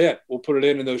put it in. We'll put it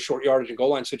in those short yardage and goal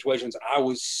line situations. And I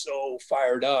was so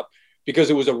fired up because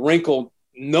it was a wrinkle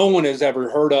no one has ever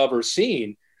heard of or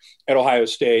seen at Ohio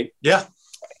State. Yeah.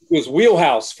 It was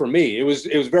wheelhouse for me. It was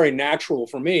very natural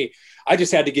for me. I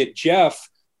just had to get Jeff.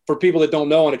 For people that don't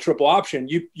know, on a triple option,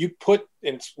 you put,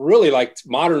 and it's really like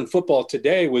modern football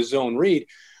today with zone read,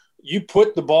 you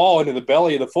put the ball into the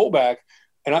belly of the fullback,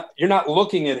 and you're not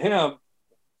looking at him.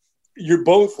 You're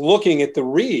both looking at the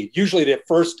read, usually the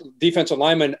first defensive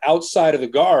lineman outside of the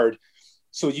guard.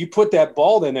 So you put that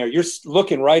ball in there, you're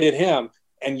looking right at him,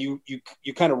 and you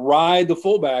kind of ride the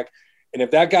fullback. And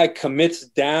if that guy commits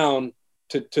down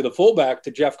to the fullback,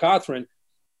 to Jeff Cothran,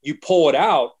 you pull it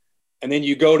out. And then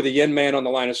you go to the end man on the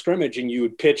line of scrimmage and you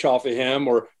would pitch off of him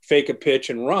or fake a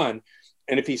pitch and run.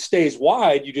 And if he stays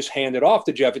wide, you just hand it off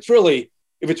to Jeff. It's really,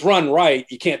 if it's run right,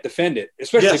 you can't defend it,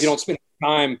 especially if you don't spend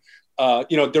time,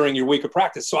 during your week of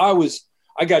practice. So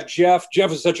I got Jeff.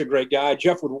 Jeff is such a great guy.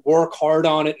 Jeff would work hard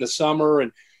on it in the summer.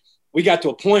 And we got to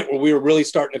a point where we were really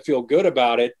starting to feel good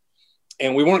about it.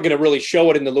 And we weren't going to really show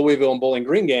it in the Louisville and Bowling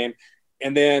Green game.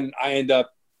 And then I end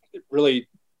up really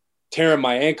tearing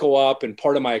my ankle up and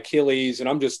part of my Achilles, and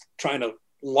I'm just trying to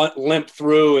limp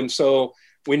through. And so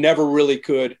we never really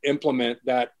could implement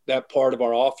that part of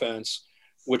our offense,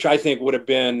 which I think would have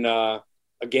been a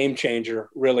game changer,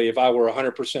 really, if I were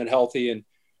 100% healthy and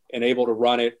able to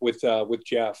run it with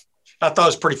Jeff. I thought it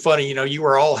was pretty funny. You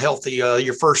were all healthy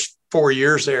your first 4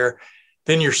 years there.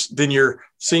 Then your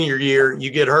senior year, you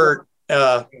get hurt.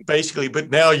 Basically,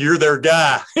 but now you're their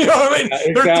guy. You know what I mean?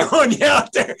 Exactly. They're throwing you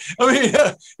out there. I mean,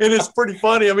 and it's pretty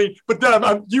funny. I mean, but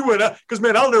you went up because,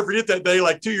 man, I'll never forget that day,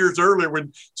 like 2 years earlier,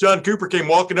 when John Cooper came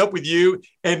walking up with you,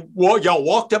 and y'all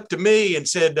walked up to me and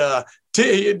said,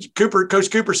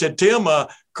 Coach Cooper said, Tim,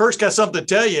 Kirk's got something to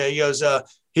tell you. He goes,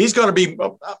 he's going to be,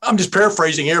 I'm just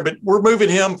paraphrasing here, but we're moving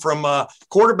him from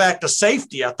quarterback to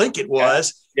safety, I think it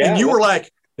was. Yeah. And you were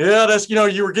like, yeah, that's,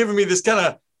 you were giving me this kind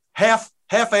of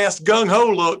half-assed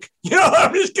gung-ho look,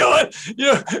 I'm just going,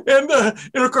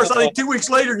 and of course, I think 2 weeks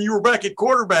later, you were back at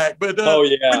quarterback, but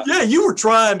you were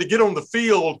trying to get on the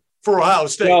field for Ohio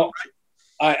State. Well,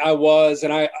 right? I was,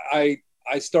 and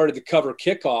I started to cover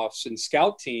kickoffs and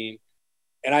scout team,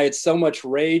 and I had so much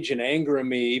rage and anger in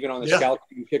me, even on the scout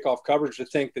team kickoff coverage, to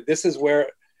think that this is where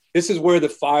the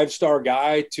five-star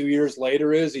guy 2 years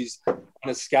later is. He's on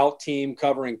a scout team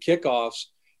covering kickoffs,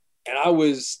 and I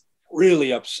was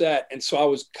really upset. And so I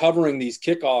was covering these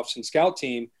kickoffs and scout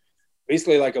team,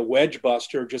 basically like a wedge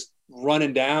buster, just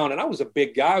running down. And I was a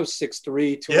big guy. I was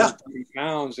 6'3", 230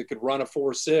 pounds that could run a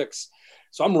 4.6.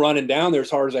 So I'm running down there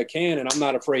as hard as I can, and I'm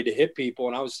not afraid to hit people.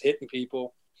 And I was hitting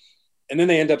people. And then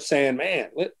they end up saying, man,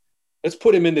 let's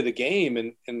put him into the game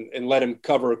and let him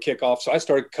cover a kickoff. So I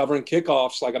started covering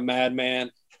kickoffs like a madman,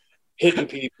 hitting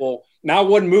people. Now I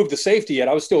wasn't moved to safety yet.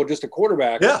 I was still just a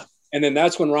quarterback. Yeah. And then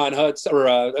that's when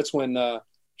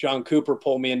John Cooper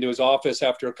pulled me into his office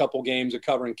after a couple games of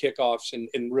covering kickoffs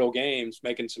in real games,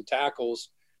 making some tackles.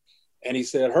 And he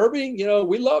said, Herbie,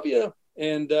 we love you.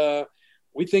 And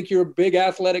we think you're a big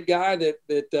athletic guy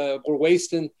that we're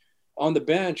wasting on the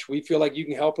bench. We feel like you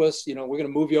can help us. We're going to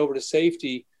move you over to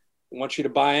safety. I want you to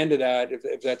buy into that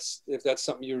if that's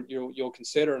something you'll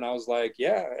consider. And I was like,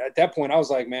 yeah. At that point, I was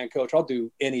like, man, coach, I'll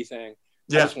do anything.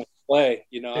 Yeah. I just want to play.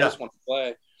 I just want to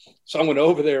play. So I went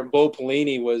over there, and Bo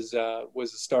Pelini was the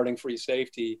starting free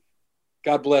safety.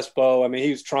 God bless Bo. I mean,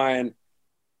 he was trying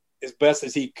as best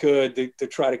as he could to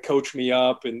try to coach me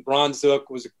up. And Ron Zook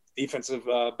was a defensive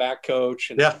back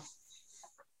coach. And,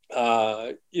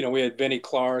 we had Benny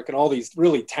Clark and all these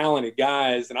really talented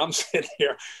guys. And I'm sitting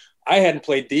here. I hadn't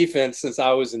played defense since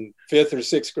I was in 5th or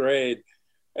 6th grade.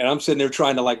 And I'm sitting there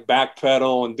trying to like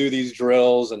backpedal and do these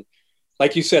drills. And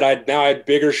like you said, I had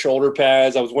bigger shoulder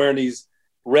pads. I was wearing these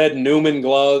red Newman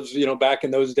gloves, back in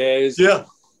those days. Yeah.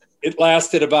 It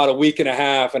lasted about a week and a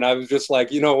half. And I was just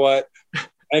like, you know what? I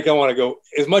think I want to go,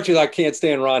 as much as I can't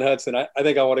stand Ron Hudson, I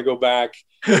think I want to go back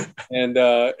and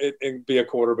be a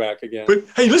quarterback again. But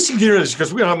hey, listen to this,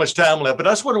 because we don't have much time left, but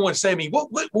that's what I want to say. I mean,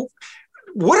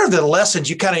 what are the lessons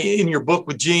you kind of, in your book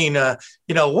with Gene,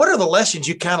 what are the lessons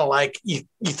you kind of like, you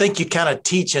think you kind of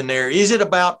teach in there? Is it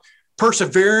about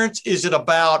perseverance? Is it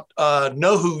about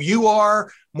know who you are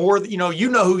more,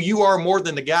 know who you are more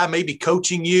than the guy maybe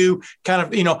coaching you, kind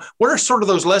of, what are sort of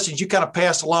those lessons you kind of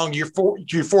pass along to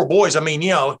your four boys? I mean,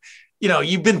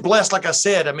 you've been blessed, like I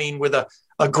said, I mean, with a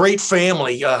great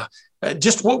family.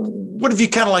 Just what have you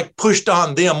kind of like pushed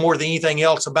on them more than anything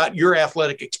else about your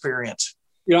athletic experience?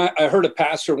 I heard a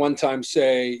pastor one time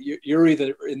say, you're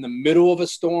either in the middle of a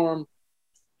storm,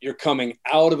 you're coming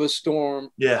out of a storm,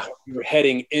 or you're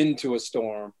heading into a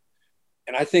storm.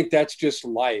 And I think that's just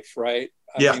life, right?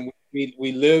 I mean,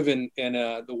 we live in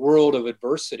the world of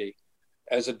adversity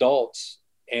as adults.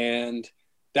 And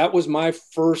that was my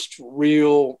first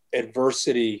real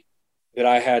adversity that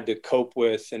I had to cope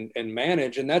with and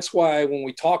manage. And that's why when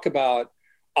we talk about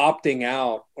opting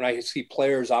out, when I see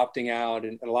players opting out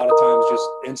and a lot of times just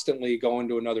instantly going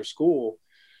to another school,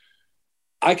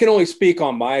 I can only speak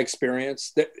on my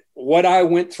experience. That what I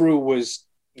went through was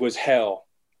hell.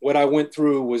 What I went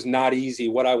through was not easy.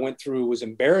 What I went through was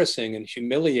embarrassing and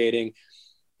humiliating.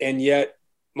 And yet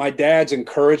my dad's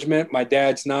encouragement, my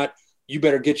dad's not, you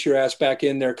better get your ass back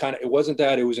in there. Kind of, it wasn't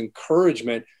that. It was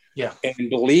encouragement and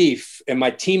belief, and my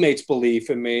teammates' belief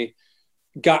in me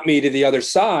got me to the other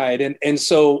side. And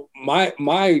so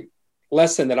my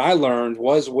lesson that I learned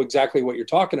was exactly what you're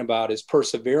talking about, is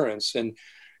perseverance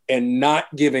and not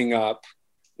giving up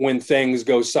when things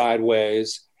go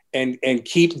sideways, and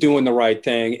keep doing the right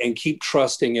thing and keep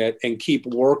trusting it and keep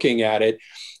working at it.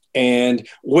 And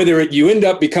whether you end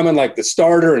up becoming like the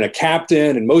starter and a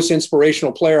captain and most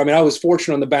inspirational player, I mean, I was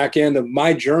fortunate on the back end of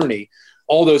my journey,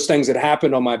 all those things that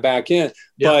happened on my back end.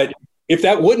 But if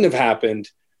that wouldn't have happened,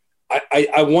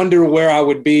 I wonder where I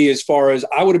would be, as far as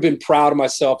I would have been proud of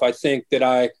myself. I think that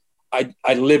I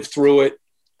lived through it.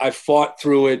 I fought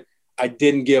through it. I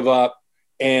didn't give up.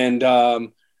 And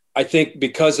I think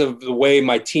because of the way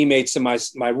my teammates and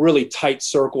my really tight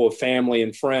circle of family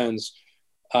and friends,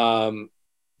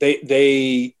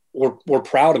 they were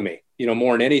proud of me,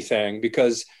 more than anything,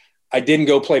 because I didn't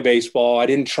go play baseball. I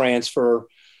didn't transfer.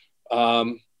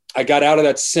 I got out of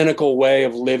that cynical way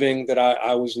of living that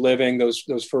I was living those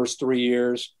first 3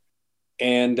 years.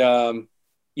 And,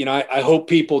 I hope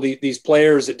people, these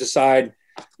players that decide,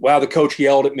 wow, the coach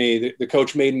yelled at me, the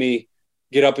coach made me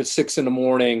get up at 6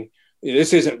 a.m.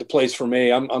 This isn't the place for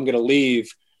me. I'm going to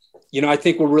leave. I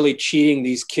think we're really cheating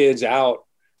these kids out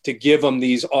to give them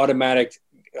these automatic,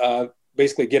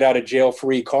 basically get out of jail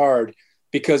free card,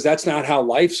 because that's not how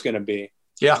life's going to be.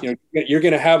 Yeah. You're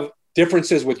going to have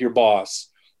differences with your boss.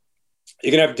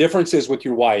 You're going to have differences with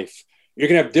your wife. You're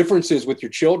going to have differences with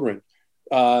your children.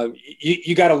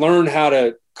 You got to learn how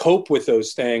to cope with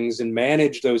those things and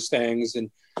manage those things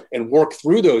and work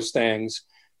through those things.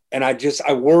 And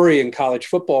I worry in college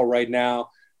football right now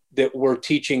that we're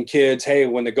teaching kids, hey,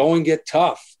 when the going get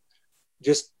tough,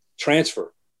 just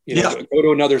transfer, go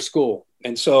to another school.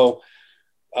 And so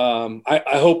I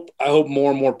hope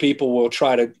more and more people will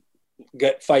try to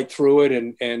fight through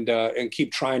it and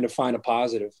keep trying to find a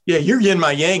positive. Yeah, you're yin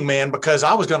my yang, man, because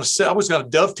I was going to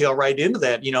dovetail right into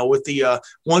that, with the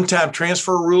one-time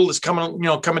transfer rule that's coming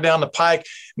down the pike,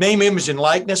 name, image, and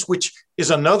likeness, which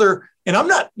is another. And I'm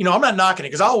not knocking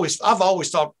it, because I've always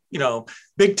thought,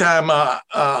 big time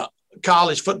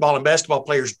college football and basketball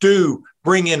players do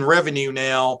bring in revenue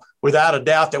now, without a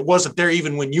doubt, that wasn't there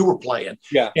even when you were playing.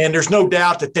 Yeah. And there's no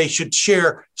doubt that they should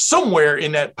share somewhere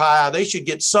in that pie. They should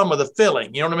get some of the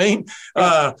filling. You know what I mean?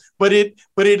 Yeah.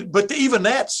 But even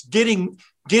that's getting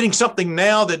something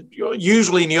now that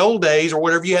usually in the old days or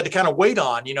whatever you had to kind of wait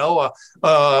on,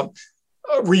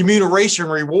 remuneration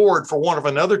reward, for want of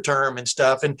another term, and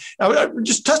stuff. And I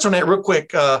just touch on that real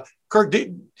quick. Kirk,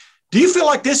 do you feel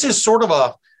like this is sort of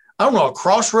a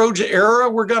crossroads era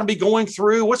we're going to be going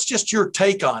through? What's just your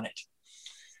take on it?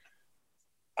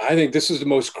 I think this is the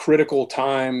most critical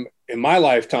time in my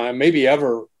lifetime, maybe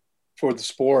ever, for the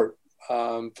sport,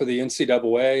 for the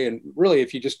NCAA. And really,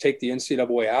 if you just take the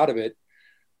NCAA out of it,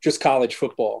 just college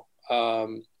football. I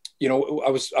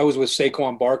was with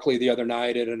Saquon Barkley the other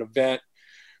night at an event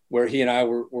where he and I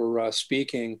were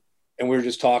speaking, and we were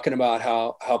just talking about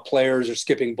how players are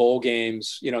skipping bowl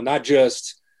games, not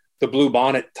just the blue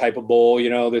bonnet type of bowl,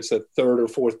 that's a third or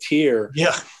fourth tier,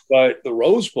 but the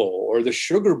Rose Bowl or the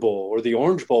Sugar Bowl or the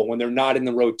Orange Bowl when they're not in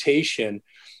the rotation.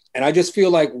 And I just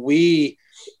feel like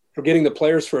forgetting the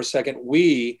players for a second,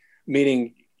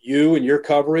 meaning you and your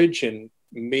coverage and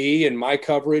me and my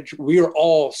coverage, we are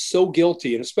all so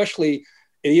guilty, and especially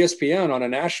at ESPN on a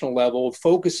national level,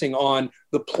 focusing on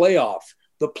the playoff,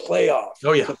 the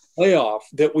playoff,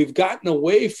 that we've gotten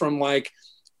away from. Like,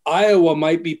 Iowa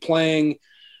might be playing,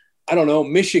 I don't know,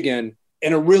 Michigan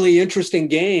in a really interesting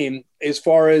game as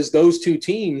far as those two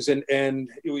teams and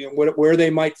where they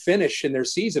might finish in their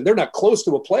season. They're not close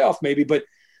to a playoff maybe, but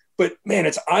man,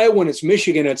 it's Iowa and it's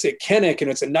Michigan, it's at Kinnick, and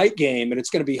it's a night game, and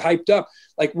it's going to be hyped up.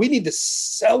 Like, we need to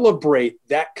celebrate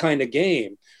that kind of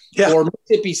game. Yeah. Or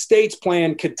Mississippi State's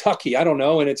playing Kentucky. I don't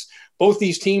know. And it's both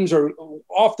these teams are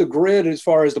off the grid as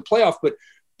far as the playoff. But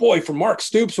boy, for Mark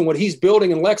Stoops and what he's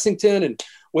building in Lexington and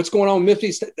what's going on with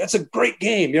Mississippi State, that's a great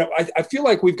game. I feel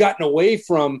like we've gotten away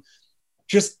from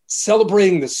just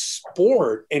celebrating the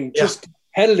sport and just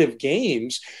competitive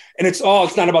games. And it's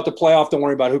not about the playoff. Don't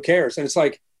worry about it. Who cares? And it's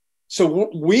like, so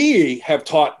we have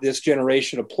taught this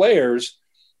generation of players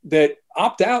that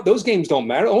opt out. Those games don't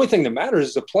matter. The only thing that matters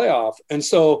is the playoff. And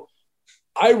so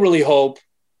I really hope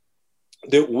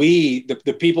that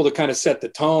the people that kind of set the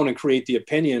tone and create the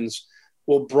opinions,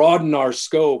 will broaden our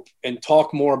scope and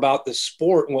talk more about the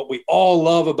sport and what we all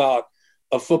love about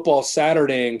a football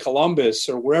Saturday in Columbus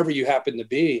or wherever you happen to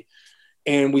be.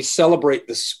 And we celebrate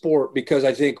the sport, because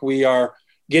I think we are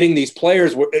getting these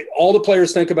players. All the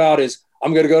players think about is,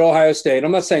 I'm going to go to Ohio State.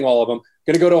 I'm not saying all of them. I'm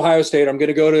going to go to Ohio State. I'm going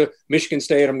to go to Michigan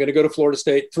State. I'm going to go to Florida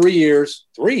State. 3 years.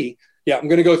 3? Yeah, I'm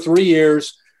going to go 3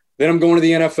 years. Then I'm going to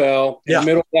the NFL. In the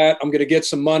middle of that, I'm going to get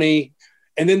some money.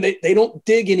 And then they don't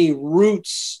dig any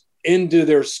roots into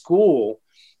their school,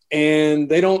 and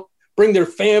they don't bring their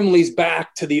families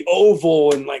back to the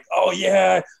Oval and like, oh,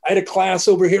 yeah, I had a class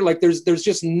over here. Like, there's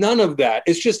just none of that.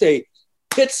 It's just a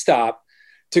pit stop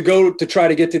to go to try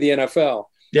to get to the NFL.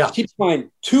 Yeah. Keep in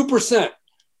mind, 2%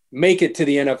 make it to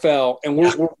the NFL, and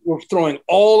we're throwing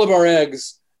all of our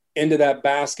eggs into that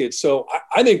basket. So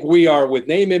I think we are, with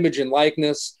name, image, and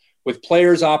likeness, with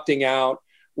players opting out,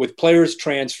 with players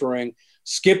transferring,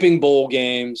 skipping bowl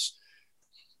games,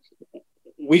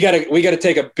 we got to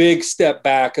take a big step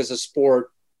back as a sport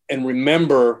and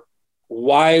remember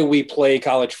why we play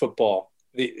college football.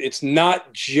 It's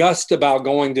not just about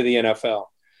going to the NFL.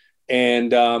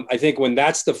 And I think when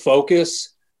that's the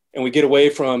focus, and we get away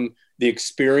from the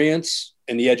experience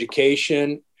and the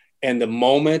education and the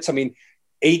moments. I mean,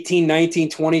 18, 19,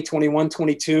 20, 21,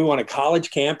 22 on a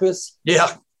college campus.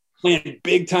 Yeah. Playing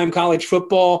big-time college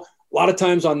football, a lot of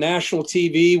times on national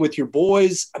TV with your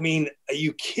boys. I mean, are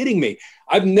you kidding me?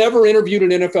 I've never interviewed an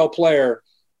NFL player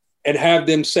and have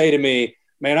them say to me,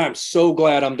 man, I'm so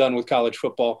glad I'm done with college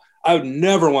football. I would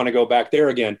never want to go back there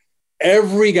again.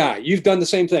 Every guy, you've done the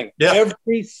same thing. Yeah.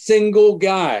 Every single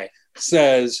guy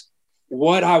says,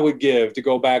 what I would give to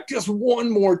go back just one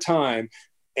more time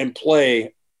and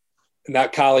play in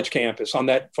that college campus on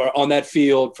that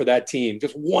field for that team,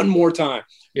 just one more time.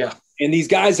 Yeah. And these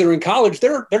guys that are in college,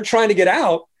 they're trying to get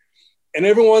out, and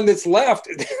everyone that's left,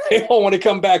 they all want to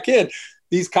come back in.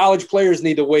 These college players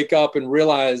need to wake up and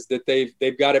realize that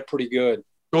they've got it pretty good.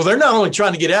 Well, they're not only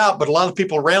trying to get out, but a lot of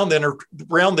people around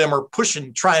them are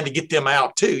pushing, trying to get them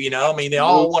out too. I mean, they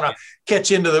all want to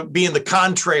catch into being the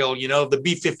contrail, the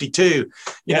B-52.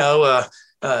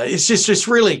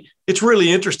 It's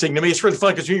really interesting to me. It's really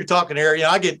fun because when you're talking here,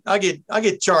 I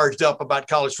get charged up about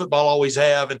college football, always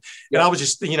have, and I was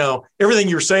just, everything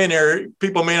you were saying there,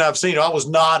 people may not have seen. I was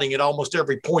nodding at almost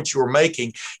every point you were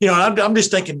making. And I'm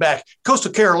just thinking back.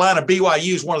 Coastal Carolina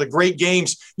BYU is one of the great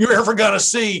games you're ever going to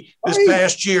see this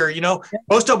past year.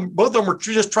 Both of them were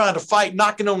just trying to fight,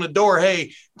 knocking on the door.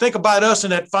 Hey, think about us in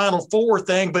that Final Four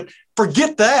thing, but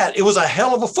forget that. It was a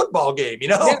hell of a football game,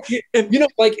 And,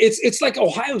 like it's like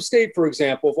Ohio State, for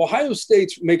example. If Ohio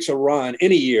State makes a run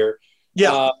any year,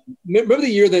 remember the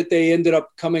year that they ended up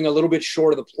coming a little bit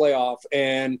short of the playoff,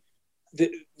 and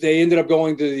they ended up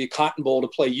going to the Cotton Bowl to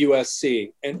play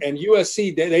USC, and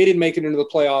USC they didn't make it into the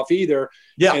playoff either.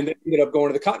 Yeah, and they ended up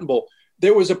going to the Cotton Bowl.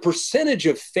 There was a percentage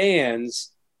of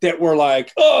fans that were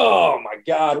like, "Oh my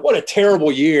God, what a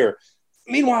terrible year!"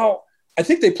 Meanwhile, I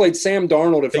think they played Sam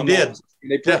Darnold. If they did,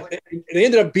 they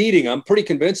ended up beating him pretty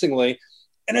convincingly.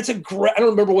 And it's a great. I don't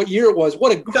remember what year it was.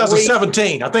 What a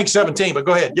 2017, I think 17. But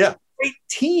go ahead, yeah. Great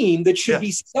team that should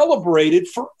be celebrated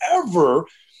forever.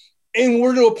 And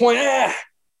we're to a point, they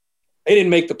didn't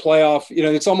make the playoff. You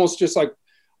know, it's almost just like,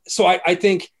 so I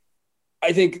think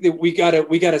that we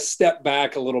gotta step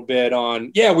back a little bit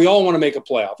on, we all want to make a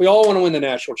playoff. We all want to win the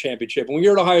national championship. And when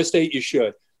you're at Ohio State, you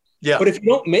should. Yeah. But if you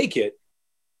don't make it,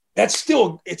 it's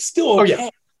still okay. Oh, yeah.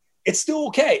 It's still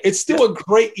okay. It's still a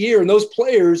great year. And those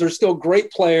players are still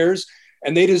great players,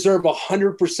 and they deserve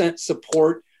 100%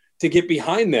 support to get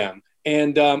behind them.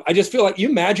 And I just feel like, you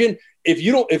imagine if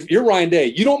you're Ryan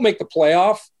Day, you don't make the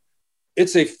playoff,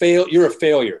 you're a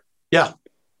failure. Yeah.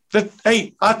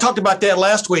 Hey, I talked about that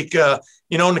last week, in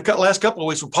the last couple of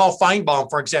weeks with Paul Feinbaum,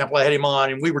 for example. I had him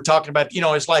on, and we were talking about,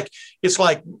 it's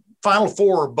like Final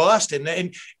Four or bust. And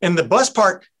the bust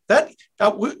part that,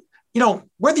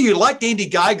 whether you liked Andy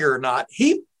Geiger or not,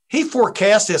 he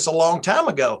forecast this a long time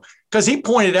ago, because he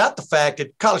pointed out the fact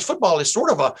that college football is sort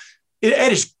of at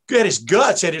its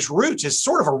guts, at its roots, is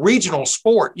sort of a regional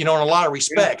sport, in a lot of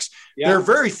respects. Yeah. There are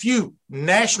very few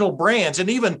national brands, and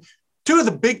even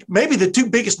maybe the two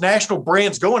biggest national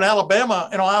brands going, Alabama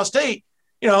and Ohio State.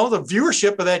 The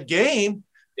viewership of that game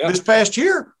this past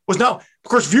year was not, of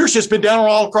course, viewership's been down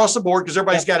all across the board because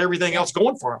everybody's got everything else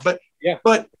going for them.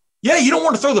 But you don't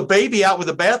want to throw the baby out with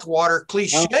the bathwater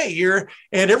cliche here.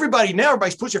 And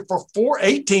everybody's pushing for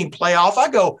 4-18 playoff. I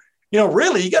go,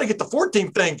 really, you got to get the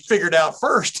 14 thing figured out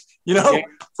first,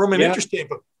 from an interest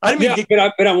standpoint. I didn't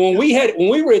but when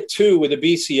we were at 2 with the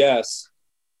BCS,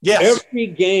 every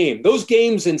game, those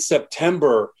games in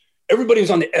September, everybody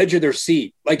was on the edge of their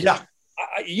seat.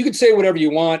 You could say whatever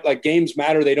you want, like games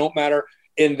matter, they don't matter.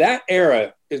 In that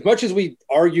era, as much as we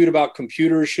argued about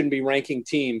computers shouldn't be ranking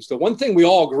teams, the one thing we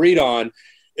all agreed on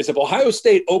is if Ohio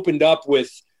State opened up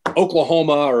with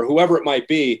Oklahoma or whoever it might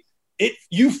be,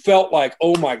 you felt like,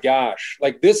 oh my gosh,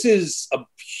 like this is a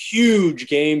huge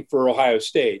game for Ohio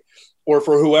State or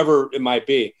for whoever it might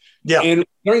be. Yeah. And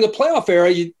during the playoff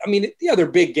era, they're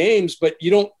big games, but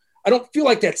I don't feel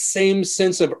like that same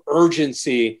sense of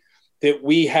urgency that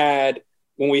we had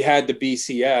when we had the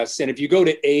BCS. And if you go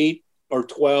to 8 or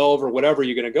 12 or whatever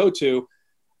you're going to go to,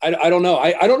 I don't know.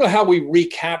 I don't know how we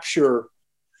recapture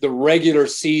the regular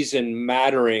season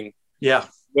mattering. Yeah.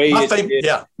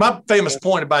 My famous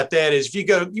point about that is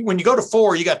when you go to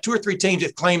 4, you got 2 or 3 teams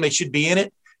that claim they should be in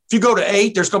it. If you go to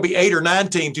 8, there's going to be 8 or 9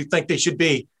 teams who think they should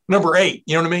be number 8.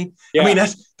 You know what I mean? Yeah. I mean,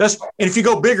 that's, and if you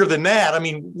go bigger than that, I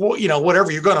mean,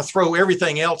 whatever, you're going to throw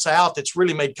everything else out that's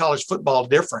really made college football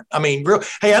different. I mean,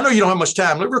 hey, I know you don't have much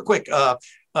time. Real quick,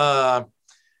 I've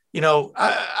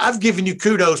given you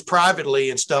kudos privately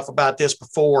and stuff about this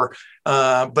before,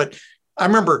 but I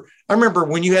remember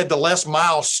when you had the Les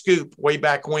Miles scoop way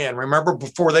back when. Remember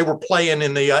before they were playing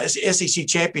in the SEC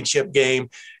championship game,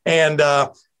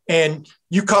 and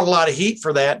you caught a lot of heat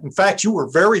for that. In fact, you were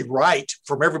very right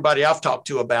from everybody I've talked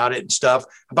to about it and stuff,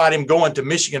 about him going to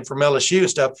Michigan from LSU and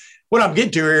stuff. What I'm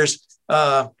getting to here is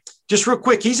just real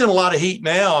quick. He's in a lot of heat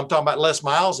now. I'm talking about Les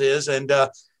Miles is, and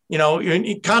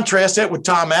you contrast that with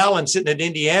Tom Allen sitting at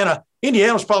Indiana.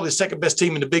 Indiana was probably the second best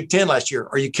team in the Big Ten last year.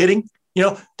 Are you kidding?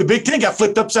 The Big Ten got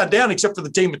flipped upside down except for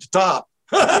the team at the top.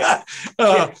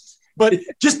 But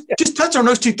just touch on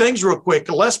those two things real quick.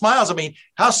 Les Miles, I mean,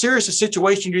 how serious a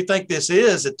situation do you think this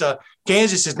is that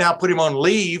Kansas has now put him on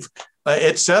leave,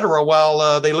 et cetera,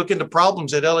 while they look into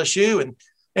problems at LSU?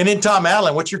 And then Tom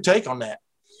Allen, what's your take on that?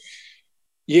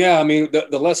 Yeah, I mean,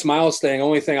 the Les Miles thing,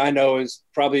 only thing I know is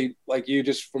probably like you,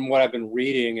 just from what I've been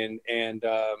reading and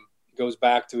goes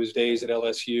back to his days at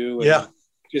LSU. And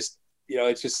just,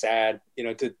 it's just sad,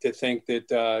 to think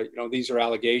that, these are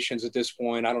allegations at this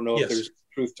point. I don't know if there's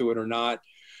truth to it or not.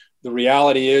 The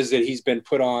reality is that he's been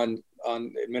put on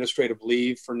administrative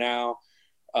leave for now.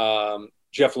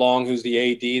 Jeff Long, who's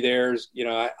the AD there,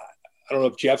 I don't know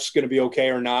if Jeff's going to be okay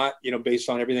or not, based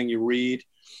on everything you read.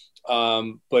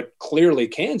 But clearly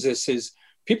Kansas is,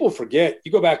 people forget,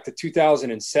 you go back to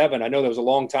 2007. I know that was a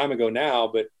long time ago now,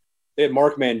 but they had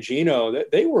Mark Mangino.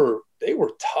 They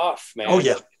were tough, man. Oh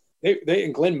yeah. They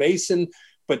and Glenn Mason,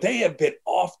 but they have been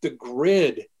off the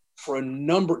grid for a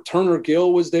number. Turner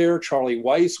Gill was there. Charlie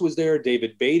Weiss was there.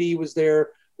 David Beatty was there.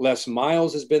 Les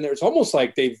Miles has been there. It's almost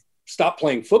like they've stopped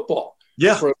playing football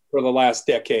for the last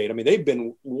decade. I mean, they've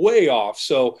been way off.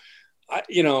 So,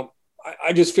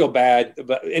 I just feel bad.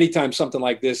 But anytime something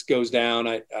like this goes down,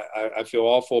 I feel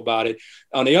awful about it.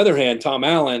 On the other hand, Tom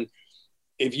Allen,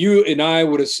 if you and I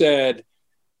would have said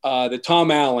that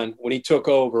Tom Allen, when he took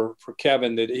over for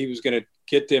Kevin, that he was going to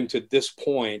get them to this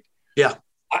point. Yeah.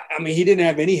 I mean, he didn't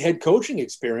have any head coaching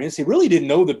experience. He really didn't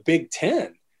know the Big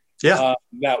Ten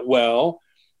that well.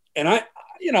 And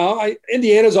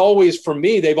Indiana's always, for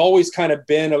me, they've always kind of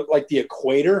been like the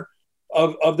equator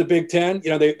of the Big Ten.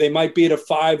 You know, they might be at a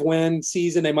 5-win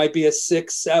season. They might be a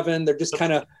 6-7. They're just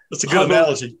kind of. That's a good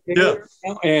analogy. Yeah.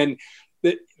 And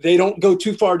they don't go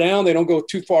too far down. They don't go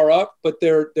too far up, but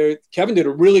Kevin did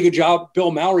a really good job.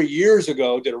 Bill Mowry years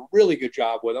ago did a really good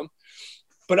job with them,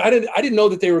 but I didn't know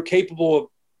that they were capable of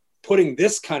putting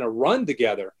this kind of run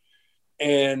together.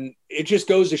 And it just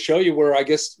goes to show you where I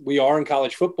guess we are in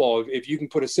college football. If you can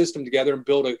put a system together and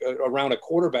build around a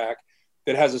quarterback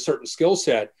that has a certain skill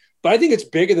set. But I think it's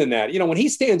bigger than that. You know, when he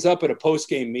stands up at a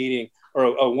post-game meeting or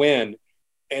a win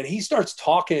and he starts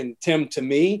talking, Tim, to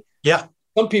me, yeah,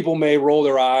 some people may roll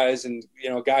their eyes and, you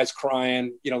know, guys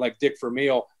crying, you know, like Dick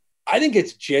Vermeil. I think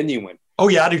it's genuine. Oh,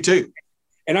 yeah, I do too.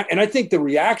 And I think the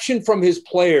reaction from his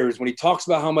players when he talks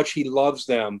about how much he loves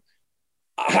them,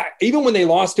 even when they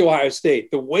lost to Ohio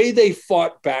State, the way they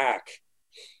fought back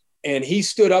and he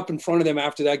stood up in front of them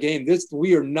after that game,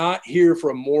 we are not here for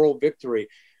a moral victory.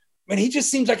 I mean, he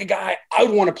just seems like a guy I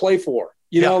would want to play for.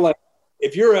 You know, like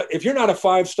if you're not a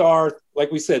 5-star,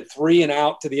 like we said, 3 and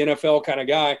out to the NFL kind of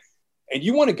guy, and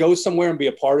you want to go somewhere and be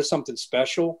a part of something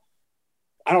special,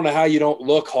 I don't know how you don't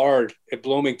look hard at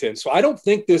Bloomington. So I don't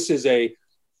think this is a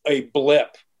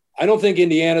blip. I don't think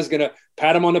Indiana's going to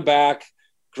pat him on the back.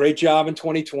 Great job in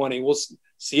 2020. We'll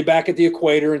see you back at the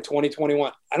equator in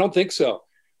 2021. I don't think so.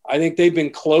 I think they've been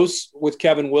close with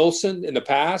Kevin Wilson in the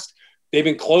past. They've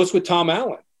been close with Tom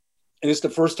Allen. And it's the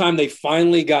first time they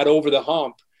finally got over the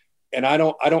hump. And I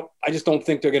just don't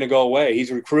think they're going to go away.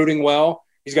 He's recruiting well.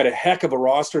 He's got a heck of a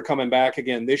roster coming back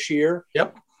again this year.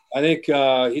 Yep. I think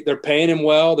they're paying him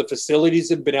well. The facilities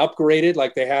have been upgraded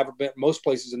like they have been most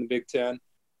places in the Big Ten.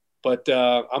 But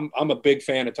I'm a big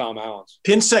fan of Tom Allen's.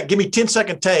 Give me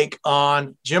 10-second take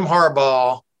on Jim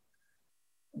Harbaugh.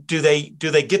 Do they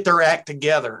get their act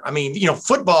together? I mean, you know,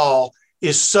 football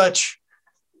is such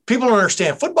 – people don't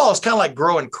understand. Football is kind of like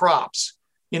growing crops.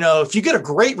 You know, if you get a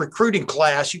great recruiting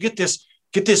class, you get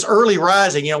this early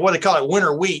rising, you know, what they call it,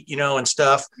 winter wheat, you know, and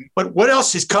stuff. But what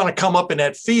else has kind of come up in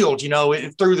that field, you know,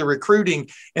 through the recruiting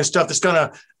and stuff that's going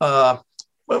to,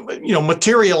 you know,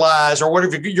 materialize or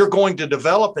whatever you're going to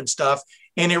develop and stuff.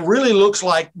 And it really looks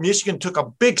like Michigan took a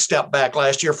big step back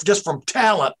last year just from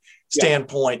talent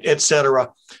standpoint, et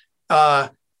cetera.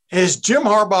 Has Jim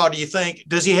Harbaugh, do you think,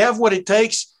 does he have what it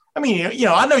takes? I mean, you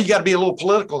know, I know you got to be a little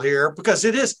political here because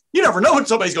it is, you never know when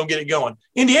somebody's going to get it going.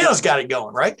 Indiana's got it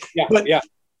going, right? Yeah. But yeah.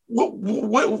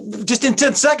 Just in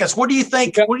 10 seconds, what do you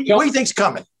think? What do you think's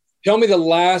coming? Tell me the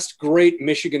last great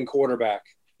Michigan quarterback.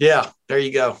 Yeah, there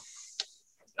you go.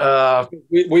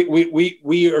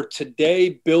 We are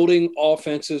today building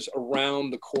offenses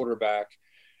around the quarterback,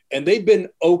 and they've been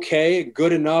okay,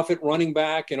 good enough at running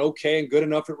back, and okay and good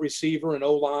enough at receiver and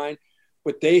O-line,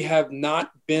 but they have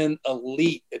not been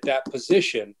elite at that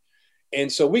position.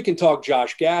 And so we can talk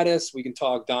Josh Gaddis, we can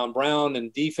talk Don Brown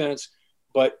and defense,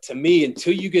 but to me,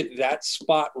 until you get that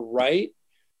spot right,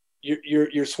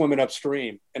 you're swimming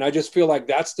upstream. And I just feel like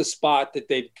that's the spot that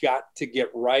they've got to get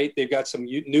right. They've got some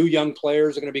new young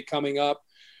players are going to be coming up.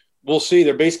 We'll see.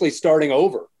 They're basically starting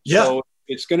over. Yeah. So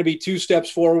it's going to be 2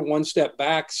 steps forward, 1 step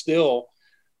back still.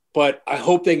 But I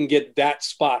hope they can get that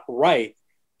spot right.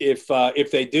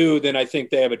 If they do, then I think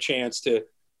they have a chance to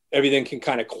 – everything can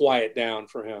kind of quiet down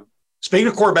for him. Speaking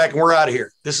of quarterback, and we're out of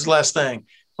here. This is the last thing.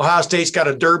 Ohio State's got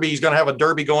a derby. He's going to have a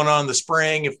derby going on in the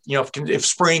spring. If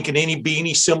spring can be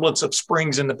any semblance of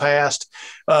springs in the past.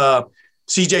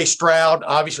 C.J. Stroud,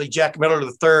 obviously Jack Miller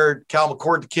III, Cal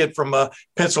McCord, the kid from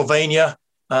Pennsylvania.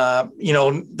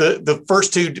 The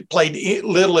first two played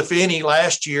little, if any,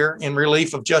 last year in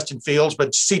relief of Justin Fields,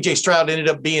 but C.J. Stroud ended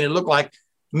up being, it looked like,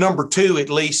 number 2 at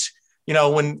least, you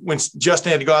know, when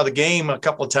Justin had to go out of the game a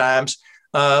couple of times.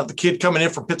 The kid coming in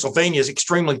from Pennsylvania is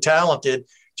extremely talented.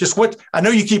 Just I know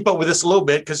you keep up with this a little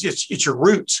bit because it's your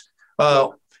roots.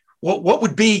 What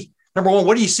would be, number one,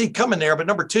 what do you see coming there? But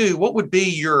number 2, what would be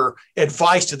your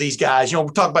advice to these guys? You know,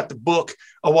 we talked about the book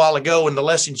a while ago and the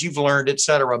lessons you've learned, et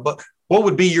cetera, but what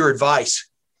would be your advice?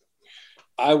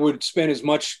 I would spend as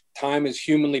much time as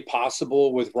humanly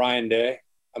possible with Ryan Day.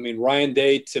 I mean, Ryan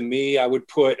Day, to me, I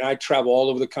travel all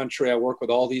over the country. I work with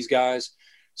all these guys.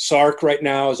 Sark right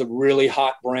now is a really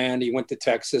hot brand. He went to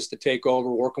Texas to take over,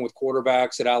 working with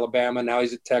quarterbacks at Alabama. Now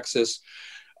he's at Texas.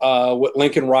 What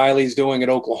Lincoln Riley's doing at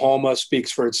Oklahoma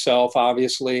speaks for itself,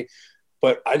 obviously.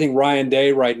 But I think Ryan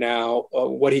Day right now,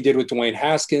 what he did with Dwayne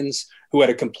Haskins, who had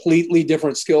a completely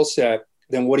different skill set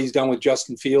than what he's done with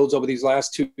Justin Fields over these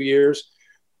last 2 years.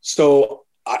 So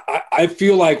I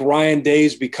feel like Ryan Day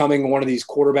is becoming one of these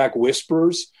quarterback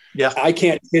whisperers. Yeah. I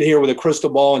can't sit here with a crystal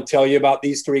ball and tell you about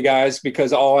these three guys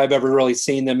because all I've ever really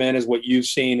seen them in is what you've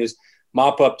seen is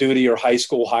mop-up duty or high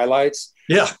school highlights.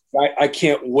 Yeah. I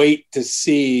can't wait to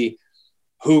see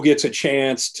who gets a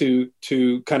chance to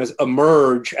kind of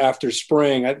emerge after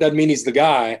spring. That doesn't mean he's the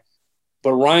guy,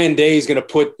 but Ryan Day is going to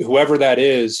put whoever that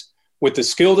is with the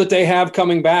skill that they have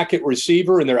coming back at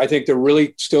receiver. And I think they're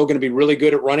really still going to be really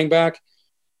good at running back.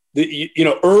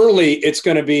 Early it's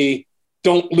going to be,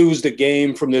 don't lose the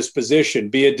game from this position,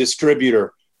 be a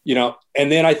distributor,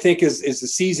 and then I think as the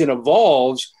season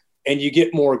evolves and you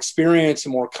get more experience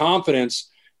and more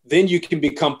confidence, then you can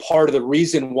become part of the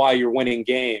reason why you're winning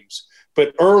games.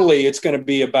 But early, it's going to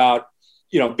be about,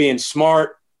 being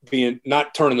smart,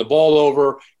 not turning the ball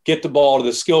over, get the ball to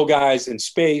the skill guys in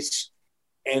space.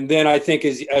 And then I think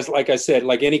as like I said,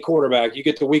 like any quarterback, you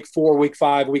get to week 4, week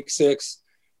 5, week 6.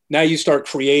 Now you start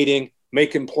creating,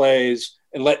 making plays,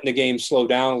 and letting the game slow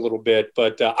down a little bit.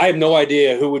 But I have no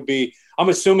idea who would be. I'm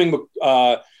assuming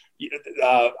I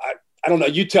don't know.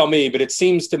 You tell me, but it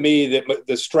seems to me that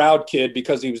the Stroud kid,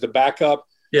 because he was the backup,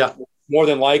 more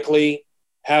than likely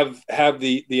have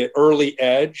the early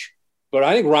edge. But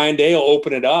I think Ryan Day will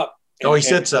open it up. He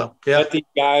said so. Yeah. Let these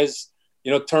guys,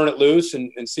 turn it loose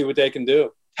and see what they can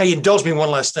do. Hey, indulge me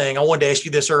one last thing. I wanted to ask you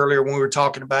this earlier when we were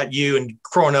talking about you and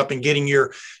growing up and getting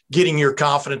your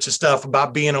confidence and stuff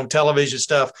about being on television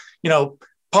stuff.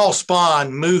 Paul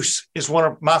Spahn, Moose, is one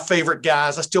of my favorite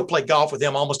guys. I still play golf with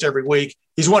him almost every week.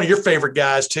 He's one of your favorite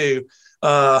guys too.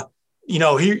 He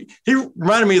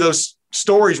reminded me of those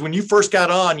stories when you first got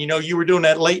on. You were doing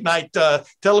that late night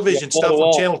television stuff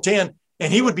on Channel 10,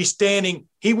 and he would be standing.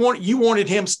 You wanted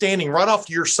him standing right off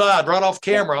to your side, right off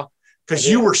camera, because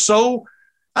you were so.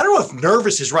 I don't know if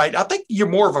nervous is right. I think you're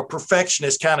more of a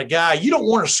perfectionist kind of guy. You don't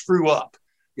want to screw up,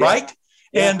 right?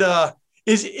 Yeah. And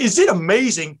is it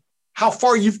amazing how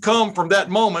far you've come from that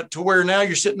moment to where now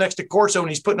you're sitting next to Corso and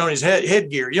he's putting on his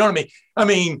headgear? You know what I mean? I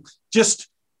mean, just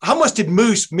how much did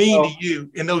Moose mean to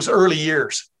you in those early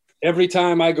years? Every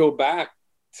time I go back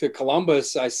to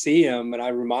Columbus, I see him and I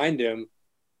remind him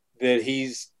that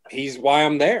he's why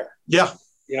I'm there. Yeah.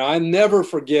 I never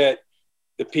forget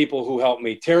the people who helped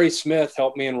me. Terry Smith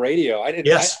helped me in radio.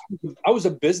 I was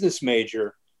a business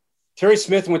major. Terry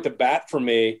Smith went to bat for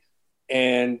me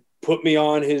and put me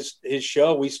on his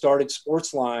show. We started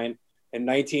Sportsline in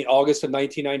August of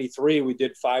 1993. We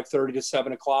did 5:30 to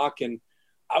 7 o'clock. And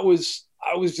I was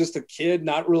just a kid,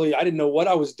 not really, I didn't know what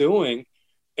I was doing.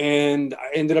 And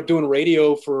I ended up doing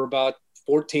radio for about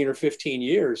 14 or 15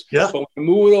 years. Yeah. But when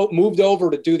I moved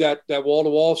over to do that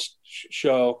wall-to-wall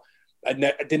show, I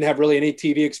didn't have really any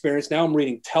TV experience. Now I'm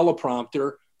reading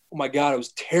teleprompter. Oh my God, I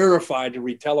was terrified to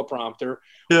read teleprompter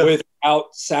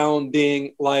without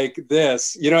sounding like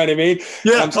this. You know what I mean?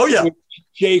 Yeah. With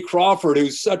Jay Crawford,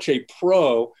 who's such a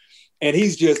pro, and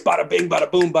he's just bada bing,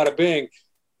 bada boom, bada bing.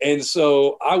 And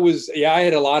so I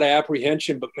had a lot of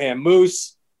apprehension, but man,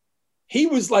 Moose, he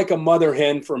was like a mother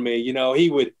hen for me.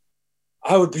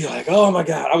 I would be like, oh my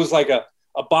God. I was like a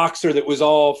boxer that was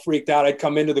all freaked out. I'd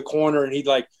come into the corner and he'd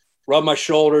like rub my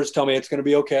shoulders, tell me it's going to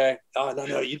be okay. Oh,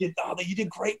 no, you did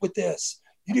great with this.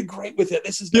 You did great with it.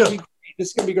 This is going to be great. This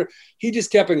is going to be great. He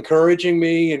just kept encouraging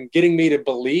me and getting me to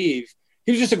believe.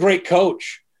 He was just a great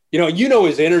coach.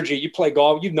 His energy. You play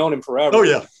golf. You've known him forever. Oh,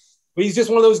 yeah. But he's just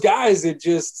one of those guys that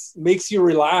just makes you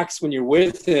relax when you're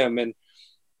with him. And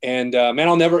man,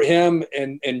 I'll never, him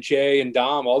and Jay and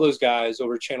Dom, all those guys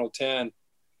over Channel 10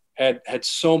 had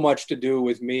so much to do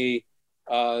with me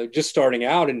just starting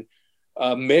out. And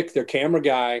Mick, their camera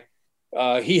guy,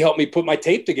 he helped me put my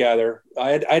tape together.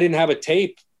 I didn't have a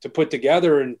tape to put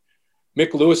together, and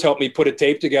Mick Lewis helped me put a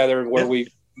tape together where we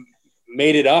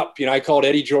made it up. I called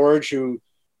Eddie George, who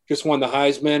just won the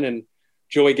Heisman, and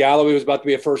Joey Galloway was about to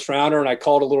be a first rounder, and I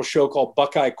called a little show called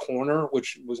Buckeye Corner,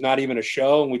 which was not even a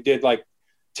show, and we did like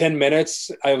 10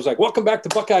 minutes. I was like, welcome back to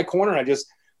Buckeye Corner.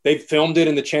 They filmed it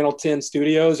in the Channel 10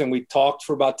 studios, and we talked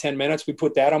for about 10 minutes. We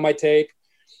put that on my tape.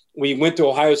 We went to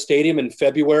Ohio Stadium in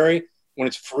February when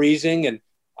it's freezing, and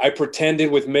I pretended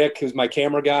with Mick, who's my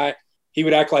camera guy. He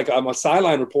would act like I'm a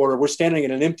sideline reporter. We're standing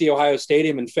in an empty Ohio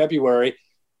Stadium in February,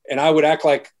 and I would act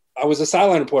like I was a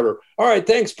sideline reporter. All right,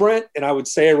 thanks, Brent. And I would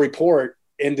say a report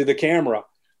into the camera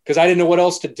because I didn't know what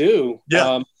else to do.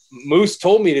 Yeah. Moose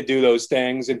told me to do those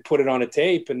things and put it on a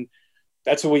tape, and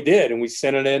that's what we did. And we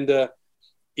sent it into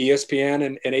ESPN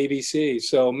and ABC.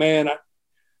 So, man,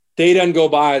 day doesn't go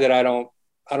by that I don't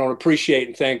appreciate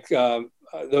and thank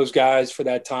those guys for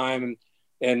that time,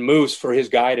 and Moose for his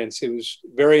guidance. It was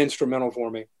very instrumental for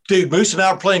me. Dude, Moose and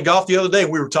I were playing golf the other day.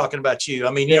 We were talking about you.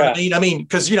 I mean, you know what I mean? I mean,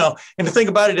 because, you know, and the thing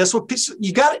about it, that's what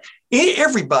you got it.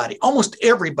 Everybody, almost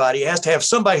everybody has to have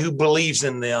somebody who believes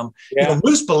in them. Yeah. You know,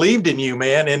 Moose believed in you,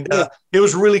 man. And it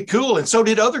was really cool. And so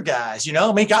did other guys, you know.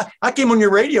 I mean, I came on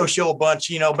your radio show a bunch,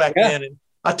 you know, back then, and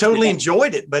I totally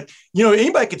enjoyed it. But, you know,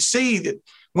 anybody could see that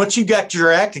once you got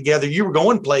your act together, you were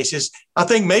going places. I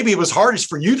think maybe it was hardest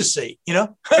for you to see, you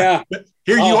know. Yeah. But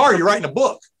here you are, you're writing a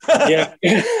book. Yeah.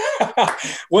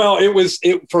 Well,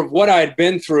 it for what I had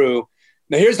been through.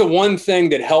 Now, here's the one thing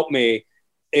that helped me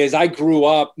is I grew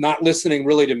up not listening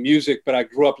really to music, but I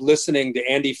grew up listening to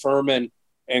Andy Furman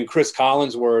and Chris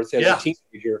Collinsworth as a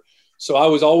teenager. So I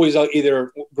was always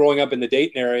either growing up in the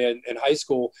Dayton area in high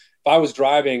school. If I was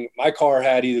driving, my car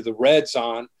had either the Reds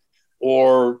on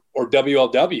or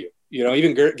WLW, you know,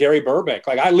 even Gary Burbank.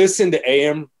 Like, I listened to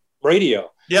AM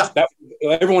radio. Yeah.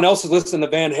 Everyone else is listening to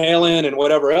Van Halen and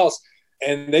whatever else.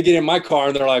 And they get in my car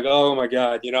and they're like, oh my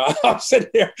God, you know, I'm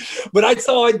sitting there, but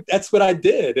that's what I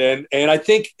did. And I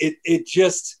think it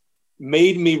just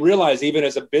made me realize, even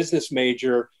as a business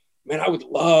major, man, I would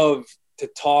love to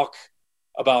talk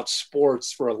about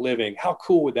sports for a living. How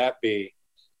cool would that be?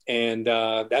 And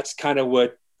that's kind of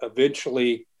what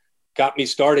eventually got me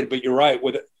started. But you're right,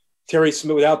 without Terry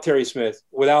Smith,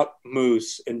 without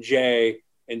Moose and Jay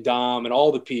and Dom and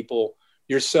all the people,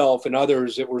 yourself and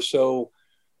others that were so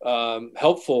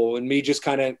helpful, and me just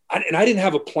kind of, and I didn't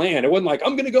have a plan. It wasn't like,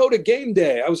 I'm going to go to game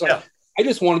day. I was like, I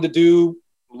just wanted to do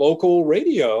local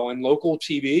radio and local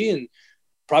TV, and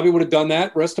probably would have done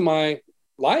that the rest of my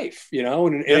life, you know,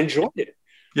 and enjoyed it.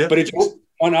 Yeah. But it just,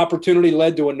 one opportunity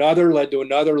led to another, led to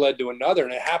another, led to another.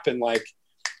 And it happened like,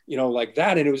 you know, like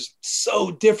that. And it was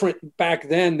so different back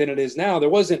then than it is now. There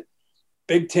wasn't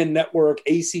Big Ten Network,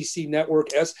 ACC Network.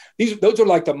 Those are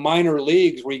like the minor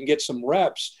leagues where you can get some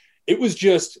reps. It was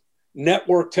just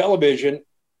network television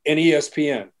and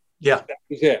ESPN. Yeah. That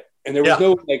was it. And there was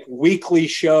no like weekly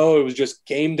show. It was just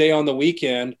game day on the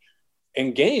weekend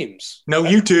and games. No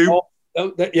YouTube.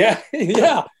 Yeah.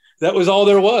 That was all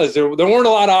there was. There weren't a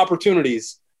lot of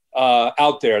opportunities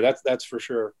out there. That's for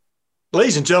sure.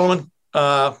 Ladies and gentlemen,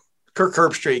 Kirk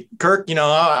Herbstreit. Kirk, you know,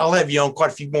 I'll have you on quite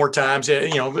a few more times,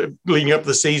 you know, leading up to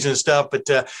the season and stuff. But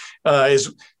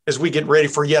as we get ready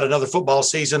for yet another football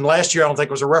season, last year I don't think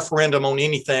it was a referendum on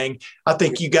anything. I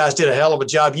think you guys did a hell of a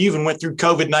job. You even went through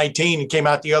COVID-19 and came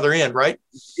out the other end, right?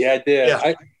 Yeah, I did. Yeah.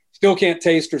 I still can't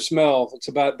taste or smell. It's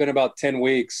been about 10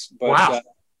 weeks. But, wow.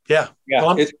 Yeah.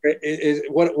 Well,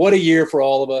 what a year for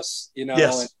all of us, you know.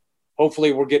 Yes. And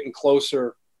hopefully we're getting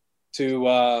closer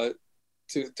to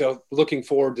looking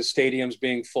forward to stadiums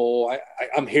being full.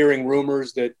 I'm hearing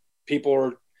rumors that people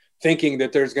are thinking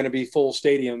that there's going to be full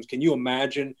stadiums. Can you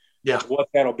imagine what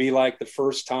that'll be like the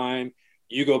first time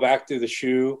you go back to the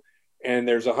shoe and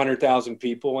there's 100,000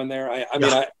 people in there? I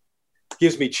mean, it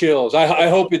gives me chills. I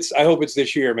hope it's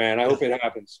this year, man. I hope it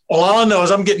happens. Well, all I know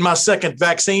is I'm getting my second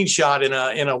vaccine shot in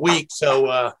a week.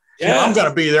 So you know, I'm going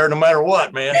to be there no matter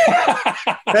what, man.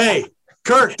 Hey,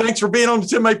 Kirk, thanks for being on the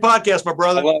Tim May podcast, my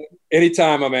brother.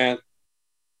 Anytime, my man.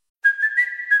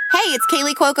 Hey, it's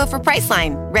Kaylee Cuoco for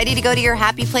Priceline. Ready to go to your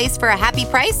happy place for a happy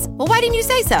price? Well, why didn't you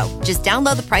say so? Just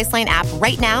download the Priceline app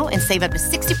right now and save up to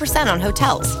 60% on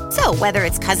hotels. So whether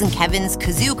it's Cousin Kevin's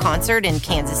Kazoo Concert in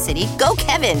Kansas City, go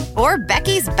Kevin, or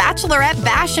Becky's Bachelorette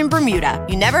Bash in Bermuda,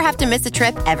 you never have to miss a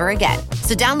trip ever again.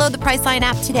 So download the Priceline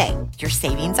app today. Your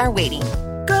savings are waiting.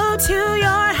 Go to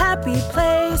your happy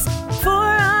place for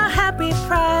a happy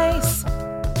price.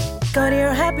 Go to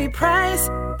your happy price,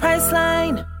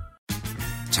 Priceline.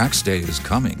 Tax day is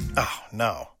coming. Oh,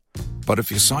 no. But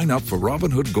if you sign up for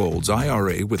Robinhood Gold's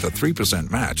IRA with a 3%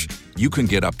 match, you can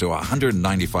get up to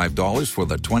 $195 for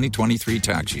the 2023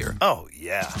 tax year. Oh,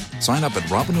 yeah. Sign up at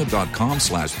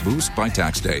Robinhood.com/boost by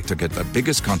tax day to get the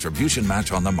biggest contribution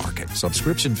match on the market.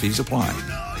 Subscription fees apply.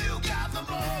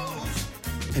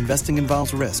 Investing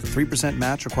involves risk. 3%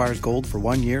 match requires gold for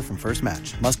 1 year from first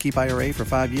match. Must keep IRA for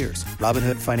 5 years.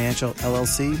 Robinhood Financial,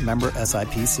 LLC, member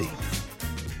SIPC.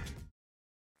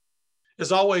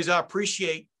 As always, I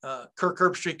appreciate Kirk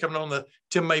Herbstreit coming on the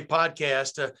Tim May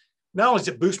podcast. Not only does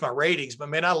it boost my ratings, but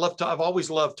man, I've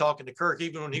always loved talking to Kirk,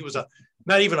 even when he was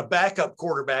not even a backup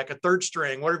quarterback, a third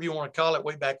string, whatever you want to call it,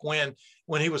 way back when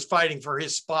he was fighting for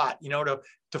his spot, you know,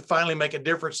 to finally make a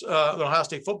difference on the Ohio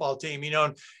State football team, you know,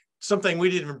 and something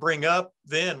we didn't even bring up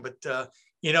then, but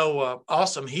you know,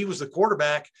 awesome. He was the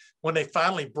quarterback when they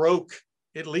finally broke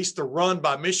at least the run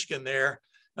by Michigan there.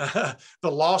 the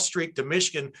loss streak to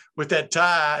Michigan with that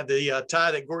tie, the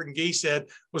tie that Gordon Gee said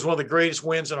was one of the greatest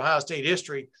wins in Ohio State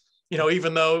history.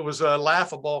 Even though it was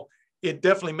laughable, it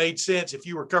definitely made sense if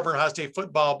you were covering Ohio State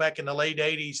football back in the late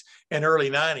 80s and early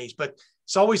 90s. But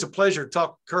it's always a pleasure to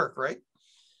talk to Kirk, right?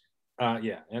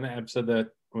 Yeah, and I've said that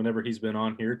whenever he's been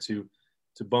on here to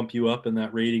bump you up in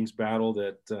that ratings battle,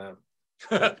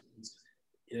 that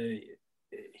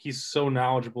he's so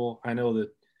knowledgeable. I know that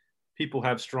people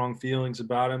have strong feelings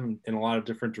about him in a lot of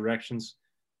different directions,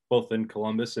 both in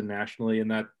Columbus and nationally,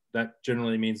 and that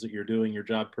generally means that you're doing your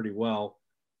job pretty well.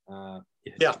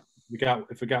 Yeah.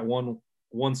 If it got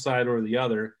one side or the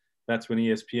other, that's when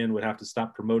ESPN would have to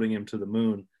stop promoting him to the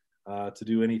moon to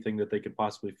do anything that they could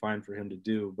possibly find for him to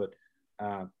do. But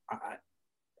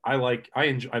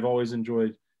I've always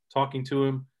enjoyed talking to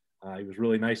him. He was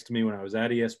really nice to me when I was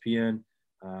at ESPN.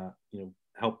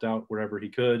 Helped out wherever he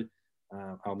could.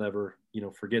 I'll never,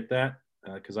 forget that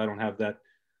because I don't have that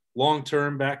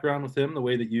long-term background with him the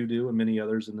way that you do and many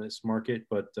others in this market.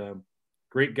 But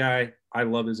great guy. I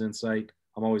love his insight.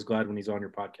 I'm always glad when he's on your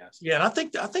podcast. Yeah, and I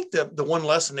think the one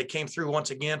lesson that came through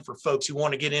once again for folks who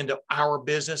want to get into our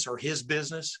business or his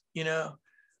business,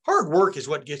 hard work is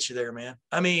what gets you there, man.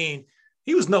 I mean,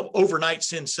 he was no overnight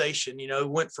sensation. He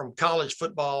went from college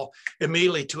football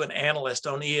immediately to an analyst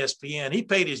on ESPN. He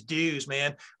paid his dues,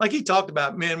 man. Like he talked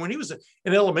about, man, when he was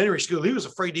in elementary school, he was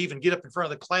afraid to even get up in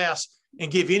front of the class and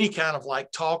give any kind of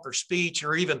like talk or speech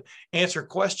or even answer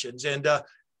questions. And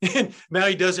now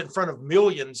he does it in front of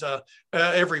millions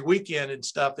every weekend and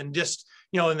stuff. And just,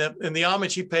 in the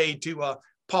homage he paid to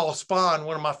Paul Spahn,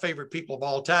 one of my favorite people of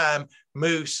all time,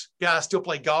 Moose, guy I still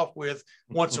play golf with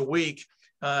once a week.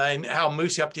 And how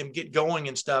Moose helped him get going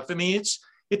and stuff. I mean,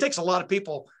 it takes a lot of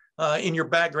people in your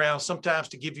background sometimes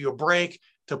to give you a break,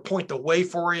 to point the way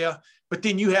for you, but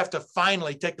then you have to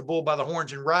finally take the bull by the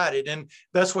horns and ride it. And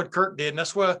that's what Kirk did. And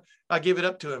that's what I give it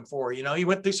up to him for. He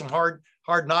went through some hard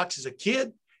knocks as a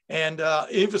kid and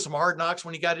even some hard knocks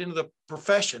when he got into the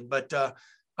profession. But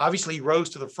obviously he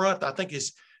rose to the front. I think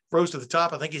rose to the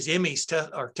top. I think his Emmys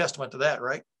are testament to that,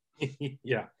 right?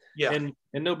 Yeah. Yeah. And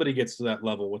nobody gets to that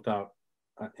level without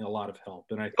a lot of help.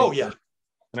 And I think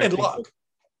and luck.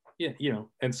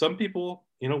 And some people,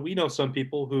 we know some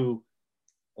people who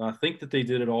think that they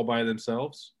did it all by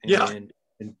themselves and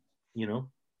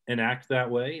act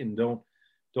that way and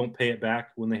don't pay it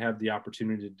back when they have the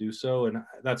opportunity to do so. And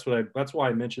that's why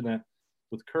I mentioned that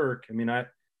with Kirk. I mean, I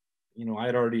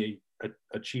had already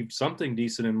achieved something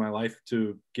decent in my life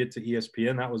to get to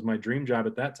ESPN. That was my dream job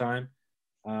at that time.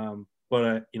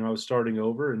 But I was starting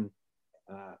over and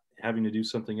having to do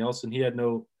something else, and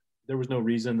there was no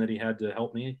reason that he had to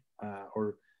help me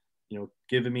or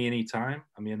give me any time.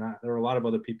 I mean, there were a lot of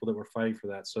other people that were fighting for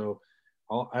that. So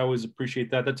I always appreciate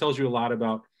that. That tells you a lot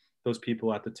about those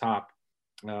people at the top,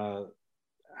 how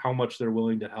much they're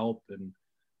willing to help and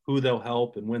who they'll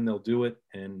help and when they'll do it.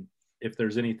 And if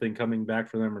there's anything coming back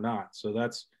for them or not. So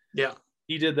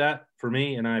he did that for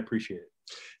me and I appreciate it.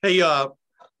 Hey,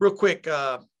 real quick,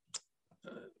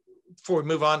 before we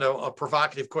move on to a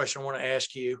provocative question, I want to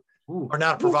ask you, or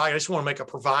not a provocative, I just want to make a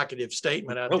provocative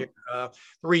statement out there.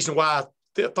 The reason why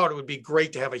I thought it would be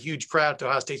great to have a huge crowd to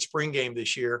Ohio State spring game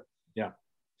this year. Yeah.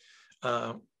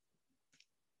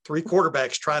 3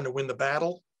 quarterbacks trying to win the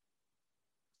battle,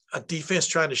 a defense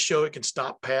trying to show it can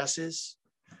stop passes,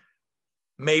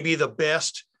 maybe the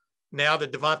best now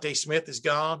that Devontae Smith is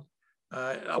gone.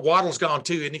 Waddle's gone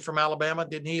too, isn't he, from Alabama?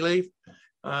 Didn't he leave?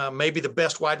 Maybe the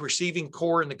best wide receiving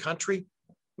core in the country,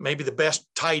 maybe the best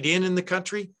tight end in the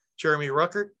country, Jeremy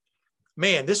Ruckert.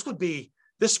 Man, this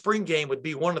spring game would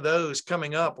be one of those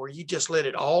coming up where you just let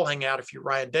it all hang out. If you're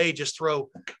Ryan Day, just throw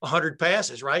 100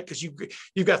 passes, right? Because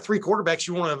you've got 3 quarterbacks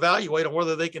you want to evaluate on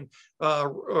whether they can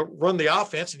run the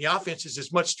offense, and the offense is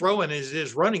as much throwing as it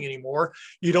is running anymore.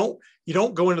 You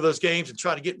don't go into those games and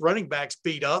try to get running backs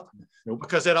beat up. Nope.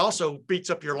 Because that also beats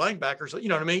up your linebackers. You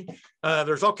know what I mean?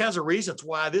 There's all kinds of reasons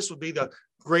why this would be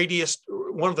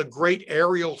one of the great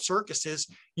aerial circuses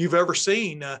you've ever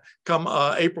seen come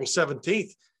April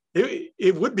 17th.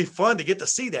 It would be fun to get to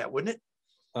see that, wouldn't it?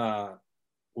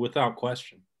 Without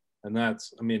question. And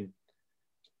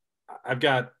I've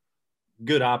got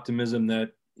good optimism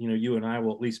that, you and I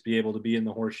will at least be able to be in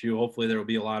the horseshoe. Hopefully there will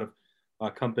be a lot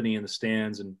of company in the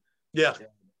stands and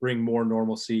bring more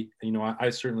normalcy. I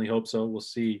certainly hope so. We'll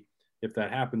see if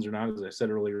that happens or not, as I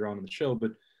said earlier on in the show.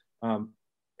 But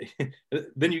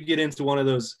then you get into one of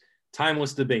those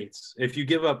timeless debates. If you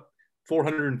give up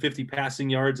 450 passing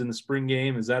yards in the spring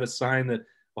game, is that a sign that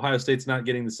Ohio State's not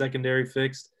getting the secondary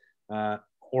fixed?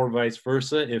 Or vice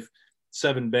versa? If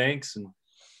Sevyn Banks and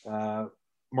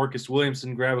Marcus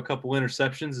Williamson grab a couple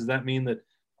interceptions? Does that mean that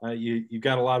you've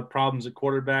got a lot of problems at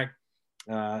quarterback?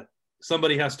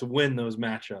 Somebody has to win those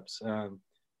matchups.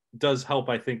 It does help,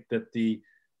 I think, that the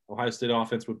Ohio State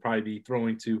offense would probably be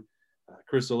throwing to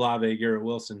Chris Olave, Garrett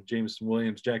Wilson, Jameson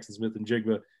Williams, Jackson Smith and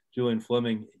Jigba, Julian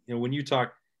Fleming. When you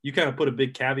talk, you kind of put a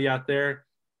big caveat there.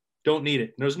 Don't need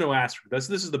it. There's no asterisk.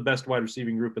 This is the best wide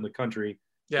receiving group in the country.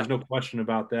 Yeah. There's no question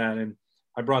about that. And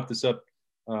I brought this up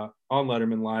on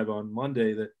Letterman Live on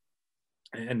Monday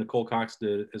and Nicole Cox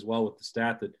did as well with the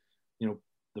stat that,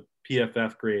 the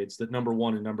PFF grades that number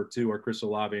 1 and number 2 are Chris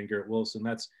Olave and Garrett Wilson.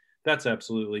 That's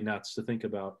absolutely nuts to think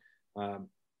about.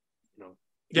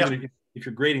 If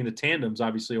you're grading the tandems,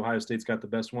 obviously Ohio State's got the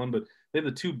best one, but they have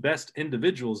the 2 best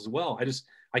individuals as well.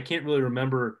 I can't really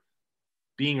remember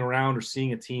being around or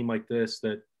seeing a team like this,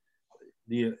 that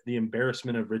the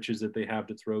embarrassment of riches that they have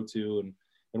to throw to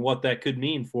and what that could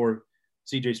mean for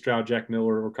CJ Stroud, Jack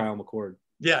Miller, or Kyle McCord.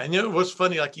 Yeah, and what's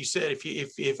funny, like you said,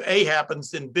 if A happens,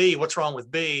 then B, what's wrong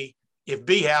with B? If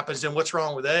B happens, then what's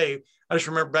wrong with A? I just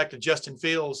remember back to Justin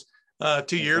Fields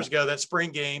 2 years ago, that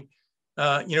spring game. He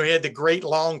had the great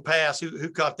long pass. Who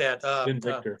caught that?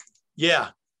 Victor. Yeah,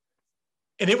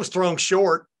 and it was thrown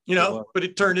short, but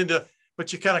it turned into.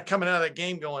 But you're kind of coming out of that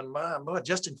game going, boy,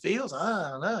 Justin Fields,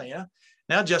 I don't know, yeah.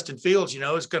 Now Justin Fields,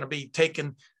 is going to be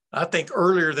taken, I think,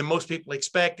 earlier than most people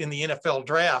expect in the NFL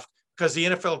draft, because the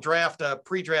NFL draft,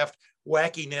 pre-draft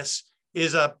wackiness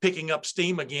is picking up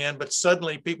steam again. But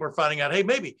suddenly people are finding out, hey,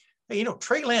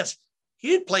 Trey Lance, he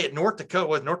didn't play at North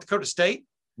Dakota State.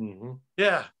 Mm-hmm.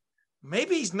 Yeah.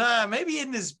 Maybe he's not, maybe he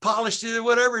isn't as polished or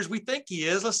whatever as we think he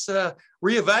is. Let's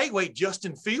reevaluate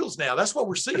Justin Fields now. That's what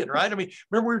we're seeing, right? I mean,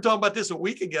 remember we were talking about this a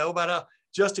week ago about how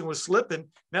Justin was slipping.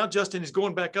 Now Justin is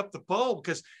going back up the pole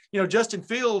because, Justin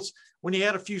Fields, when he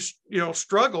had a few,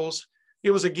 struggles,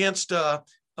 it was against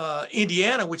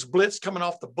Indiana, which blitzed coming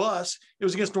off the bus. It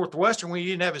was against Northwestern when he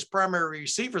didn't have his primary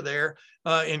receiver there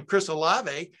in Chris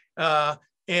Olave.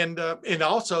 And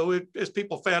also, as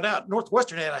people found out,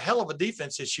 Northwestern had a hell of a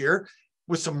defense this year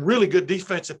with some really good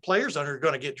defensive players that are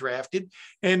going to get drafted.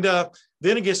 And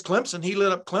then against Clemson, he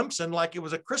lit up Clemson like it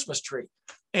was a Christmas tree.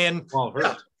 And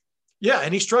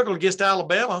and he struggled against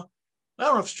Alabama. I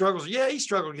don't know if he struggles. Yeah, he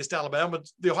struggled against Alabama, but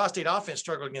the Ohio State offense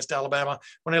struggled against Alabama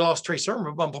when they lost Trey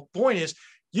Sermon. But the point is,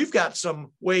 you've got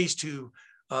some ways to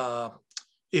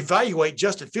evaluate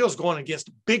Justin Fields going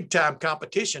against big-time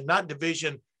competition, not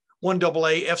Division I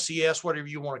AA, FCS, whatever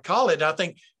you want to call it. And I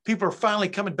think people are finally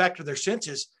coming back to their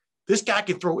senses. This guy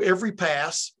can throw every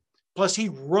pass. Plus, he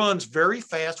runs very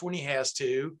fast when he has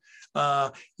to.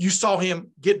 You saw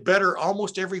him get better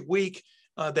almost every week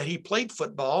that he played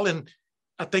football. And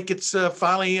I think it's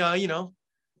finally,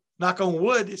 knock on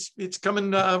wood, it's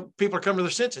coming. People are coming to their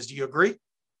senses. Do you agree?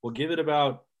 We'll give it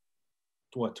about,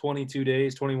 22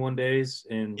 days, 21 days.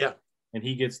 And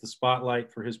he gets the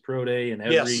spotlight for his pro day, and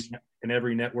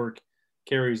every network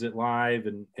carries it live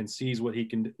and sees what he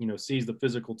can, sees the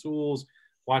physical tools,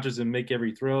 watches him make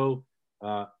every throw.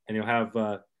 And you'll have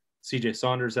CJ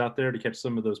Saunders out there to catch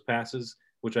some of those passes,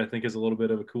 which I think is a little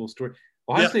bit of a cool story.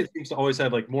 Ohio State seems to always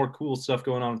have like more cool stuff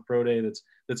going on with pro day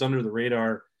that's under the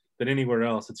radar than anywhere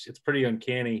else. It's pretty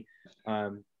uncanny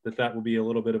that will be a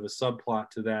little bit of a subplot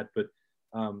to that. But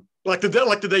like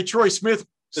the day Troy Smith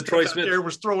there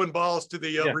was throwing balls to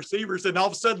the receivers, and all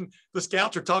of a sudden the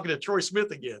scouts are talking to Troy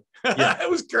Smith again. It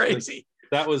was crazy.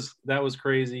 That was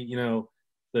crazy.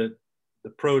 The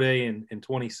pro day in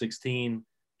 2016,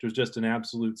 which was just an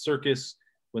absolute circus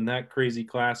when that crazy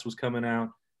class was coming out.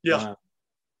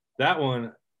 That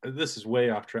one, this is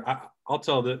way off track. I'll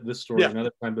tell this story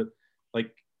another time, but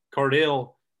like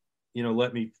Cardale,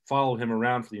 let me follow him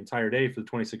around for the entire day for the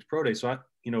 26 pro day. So I,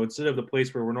 instead of the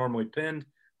place where we're normally pinned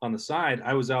on the side,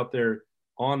 I was out there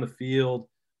on the field,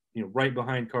 right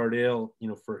behind Cardale,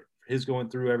 for his going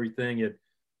through everything. He had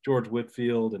George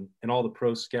Whitfield and all the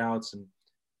pro scouts and,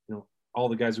 all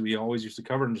the guys that we always used to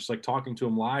cover, and just like talking to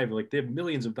him live, like they have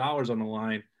millions of dollars on the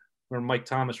line. Where Mike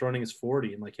Thomas running his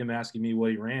 40 and like him asking me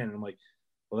what he ran. And I'm like,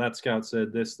 well, that scout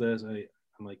said this. I'm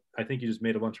like, I think you just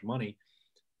made a bunch of money.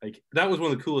 Like that was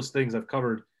one of the coolest things I've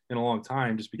covered in a long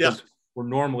time, just because we're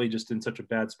normally just in such a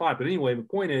bad spot. But anyway, the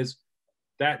point is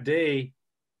that day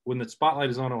when the spotlight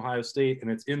is on Ohio State and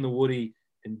it's in the Woody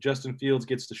and Justin Fields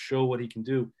gets to show what he can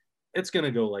do, it's going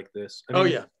to go like this.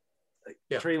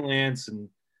 Trey Lance and,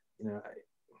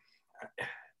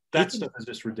 that stuff is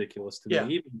just ridiculous to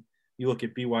me. Even you look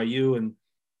at BYU and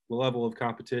the level of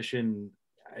competition,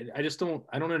 I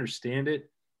don't understand it. It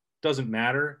doesn't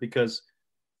matter because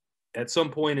at some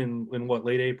point in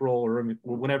late April or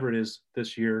whenever it is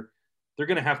this year, they're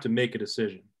going to have to make a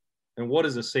decision. And what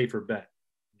is a safer bet?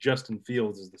 Justin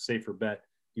Fields is the safer bet.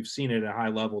 You've seen it at a high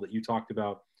level that you talked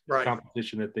about, Right. the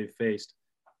competition that they've faced.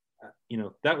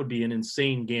 That would be an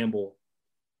insane gamble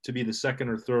to be the second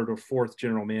or third or fourth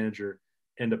general manager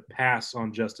and to pass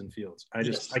on Justin Fields. I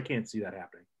can't see that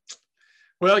happening.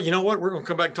 Well, you know what? We're going to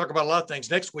come back and talk about a lot of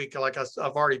things next week. Like I've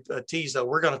already teased, though,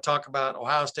 we're going to talk about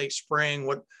Ohio State spring,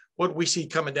 what we see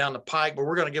coming down the pike, but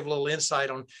we're going to give a little insight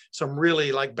on some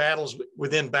really like battles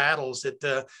within battles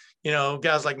that,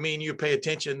 guys like me and you pay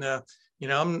attention.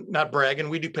 I'm not bragging.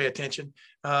 We do pay attention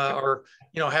or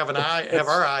have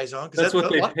our eyes on. That's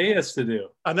what they pay us to do.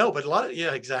 I know, but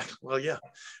yeah, exactly. Well, yeah,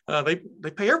 they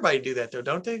pay everybody to do that though,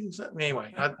 don't they?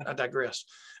 Anyway, I digress.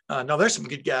 No, there's some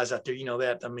good guys out there, you know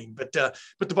that. I mean, but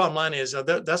the bottom line is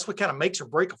that's what kind of makes or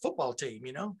break a football team.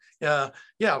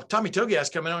 Tommy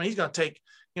Togias coming on, he's going to take,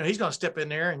 he's going to step in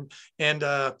there and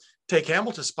take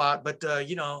Hamilton's spot. But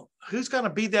who's going to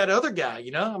be that other guy?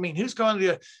 I mean, who's going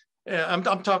to? I'm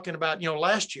talking about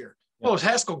last year. Well, it was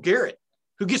Haskell Garrett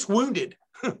who gets wounded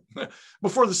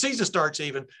before the season starts.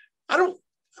 Even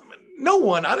no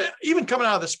one even coming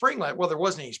out of the spring. There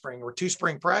wasn't any spring. There were 2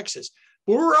 spring practices.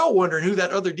 But we were all wondering who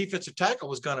that other defensive tackle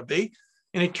was going to be.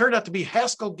 And it turned out to be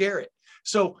Haskell Garrett.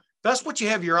 So that's what you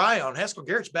have your eye on. Haskell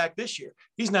Garrett's back this year.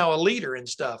 He's now a leader and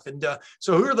stuff. And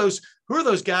so who are those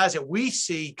guys that we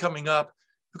see coming up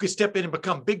who could step in and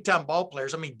become big time ball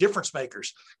players? I mean, difference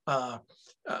makers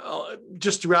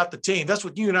just throughout the team. That's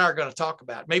what you and I are going to talk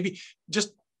about. Maybe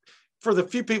just for the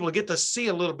few people to get to see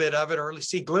a little bit of it or at least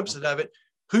see glimpses of it,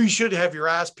 who you should have your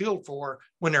eyes peeled for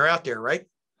when they're out there, right?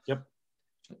 Yep.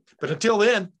 But until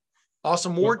then,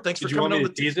 awesome, Ward. Thanks for coming on. Did you want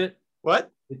me to tease it?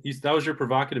 What? That was your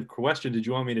provocative question. Did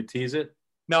you want me to tease it?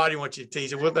 No, I didn't want you to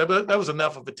tease it. Well, that was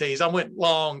enough of a tease. I went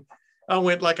long.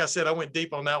 Like I said, I went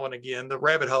deep on that one again. The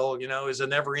rabbit hole, is a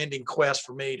never-ending quest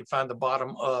for me to find the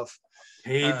bottom of.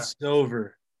 Cade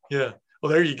Stover. Yeah.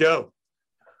 Well, there you go.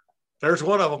 There's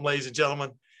one of them, ladies and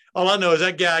gentlemen. All I know is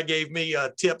that guy gave me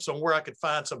tips on where I could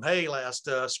find some hay last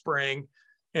spring.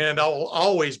 And I will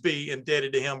always be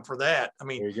indebted to him for that. I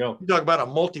mean, there you go. You talk about a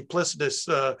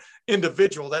multiplicitous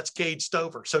individual. That's Cade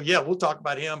Stover. So, yeah, we'll talk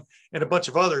about him and a bunch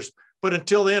of others. But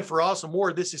until then, for Awesome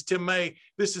Ward, this is Tim May.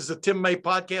 This is the Tim May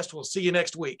Podcast. We'll see you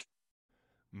next week.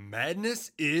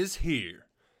 Madness is here.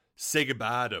 Say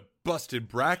goodbye to busted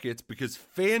brackets because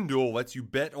FanDuel lets you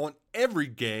bet on every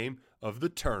game of the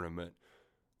tournament.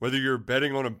 Whether you're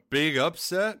betting on a big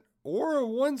upset or a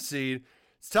 1 seed,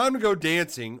 it's time to go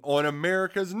dancing on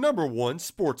America's #1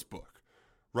 sportsbook.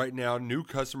 Right now, new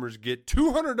customers get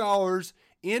 $200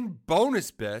 in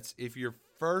bonus bets if your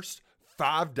first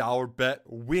 $5 bet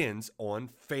wins on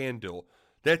FanDuel.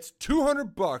 That's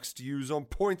 $200 to use on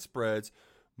point spreads,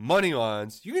 money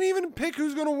lines. You can even pick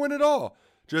who's going to win it all.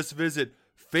 Just visit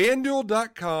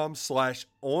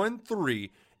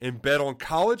FanDuel.com/on3 and bet on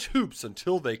college hoops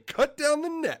until they cut down the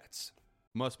nets.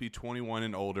 Must be 21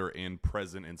 and older and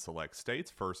present in select states.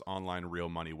 First online real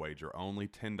money wager only.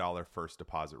 $10 first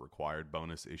deposit required.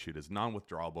 Bonus issued as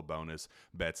non-withdrawable bonus.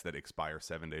 Bets that expire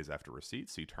 7 days after receipt.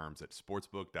 See terms at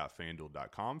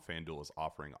sportsbook.fanduel.com. FanDuel is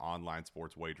offering online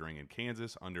sports wagering in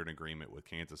Kansas under an agreement with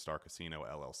Kansas Star Casino,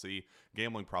 LLC.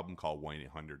 Gambling problem? Call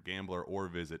 1-800-GAMBLER or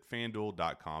visit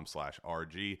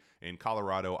fanduel.com/RG in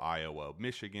Colorado, Iowa,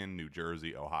 Michigan, New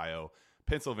Jersey, Ohio,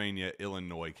 Pennsylvania,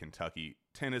 Illinois, Kentucky,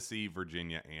 Tennessee,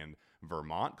 Virginia, and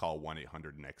Vermont. Call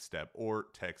 1-800-NEXT-STEP or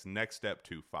text NEXT-STEP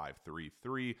to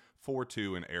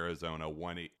 53342 in Arizona,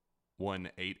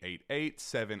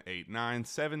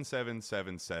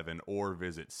 1-888-789-7777 or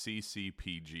visit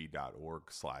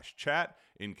ccpg.org/chat.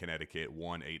 In Connecticut,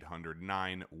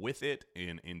 1-800-9-WITH-IT.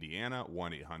 In Indiana,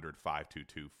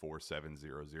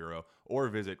 1-800-522-4700 or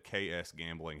visit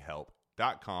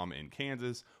ksgamblinghelp.com. In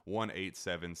Kansas,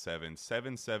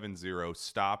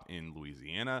 1-877-770-STOP in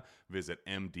Louisiana. Visit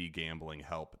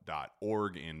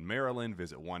mdgamblinghelp.org in Maryland.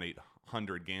 Visit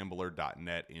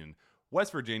 1-800-gambler.net in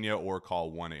West Virginia or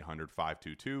call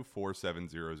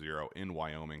 1-800-522-4700 in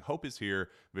Wyoming. Hope is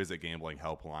here. Visit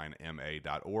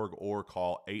gamblinghelplinema.org or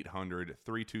call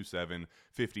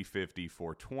 800-327-5050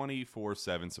 for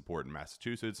 24/7 support in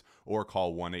Massachusetts or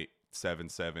call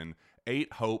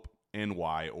 1-877-8-HOPE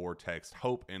NY or text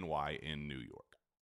HOPE NY in New York.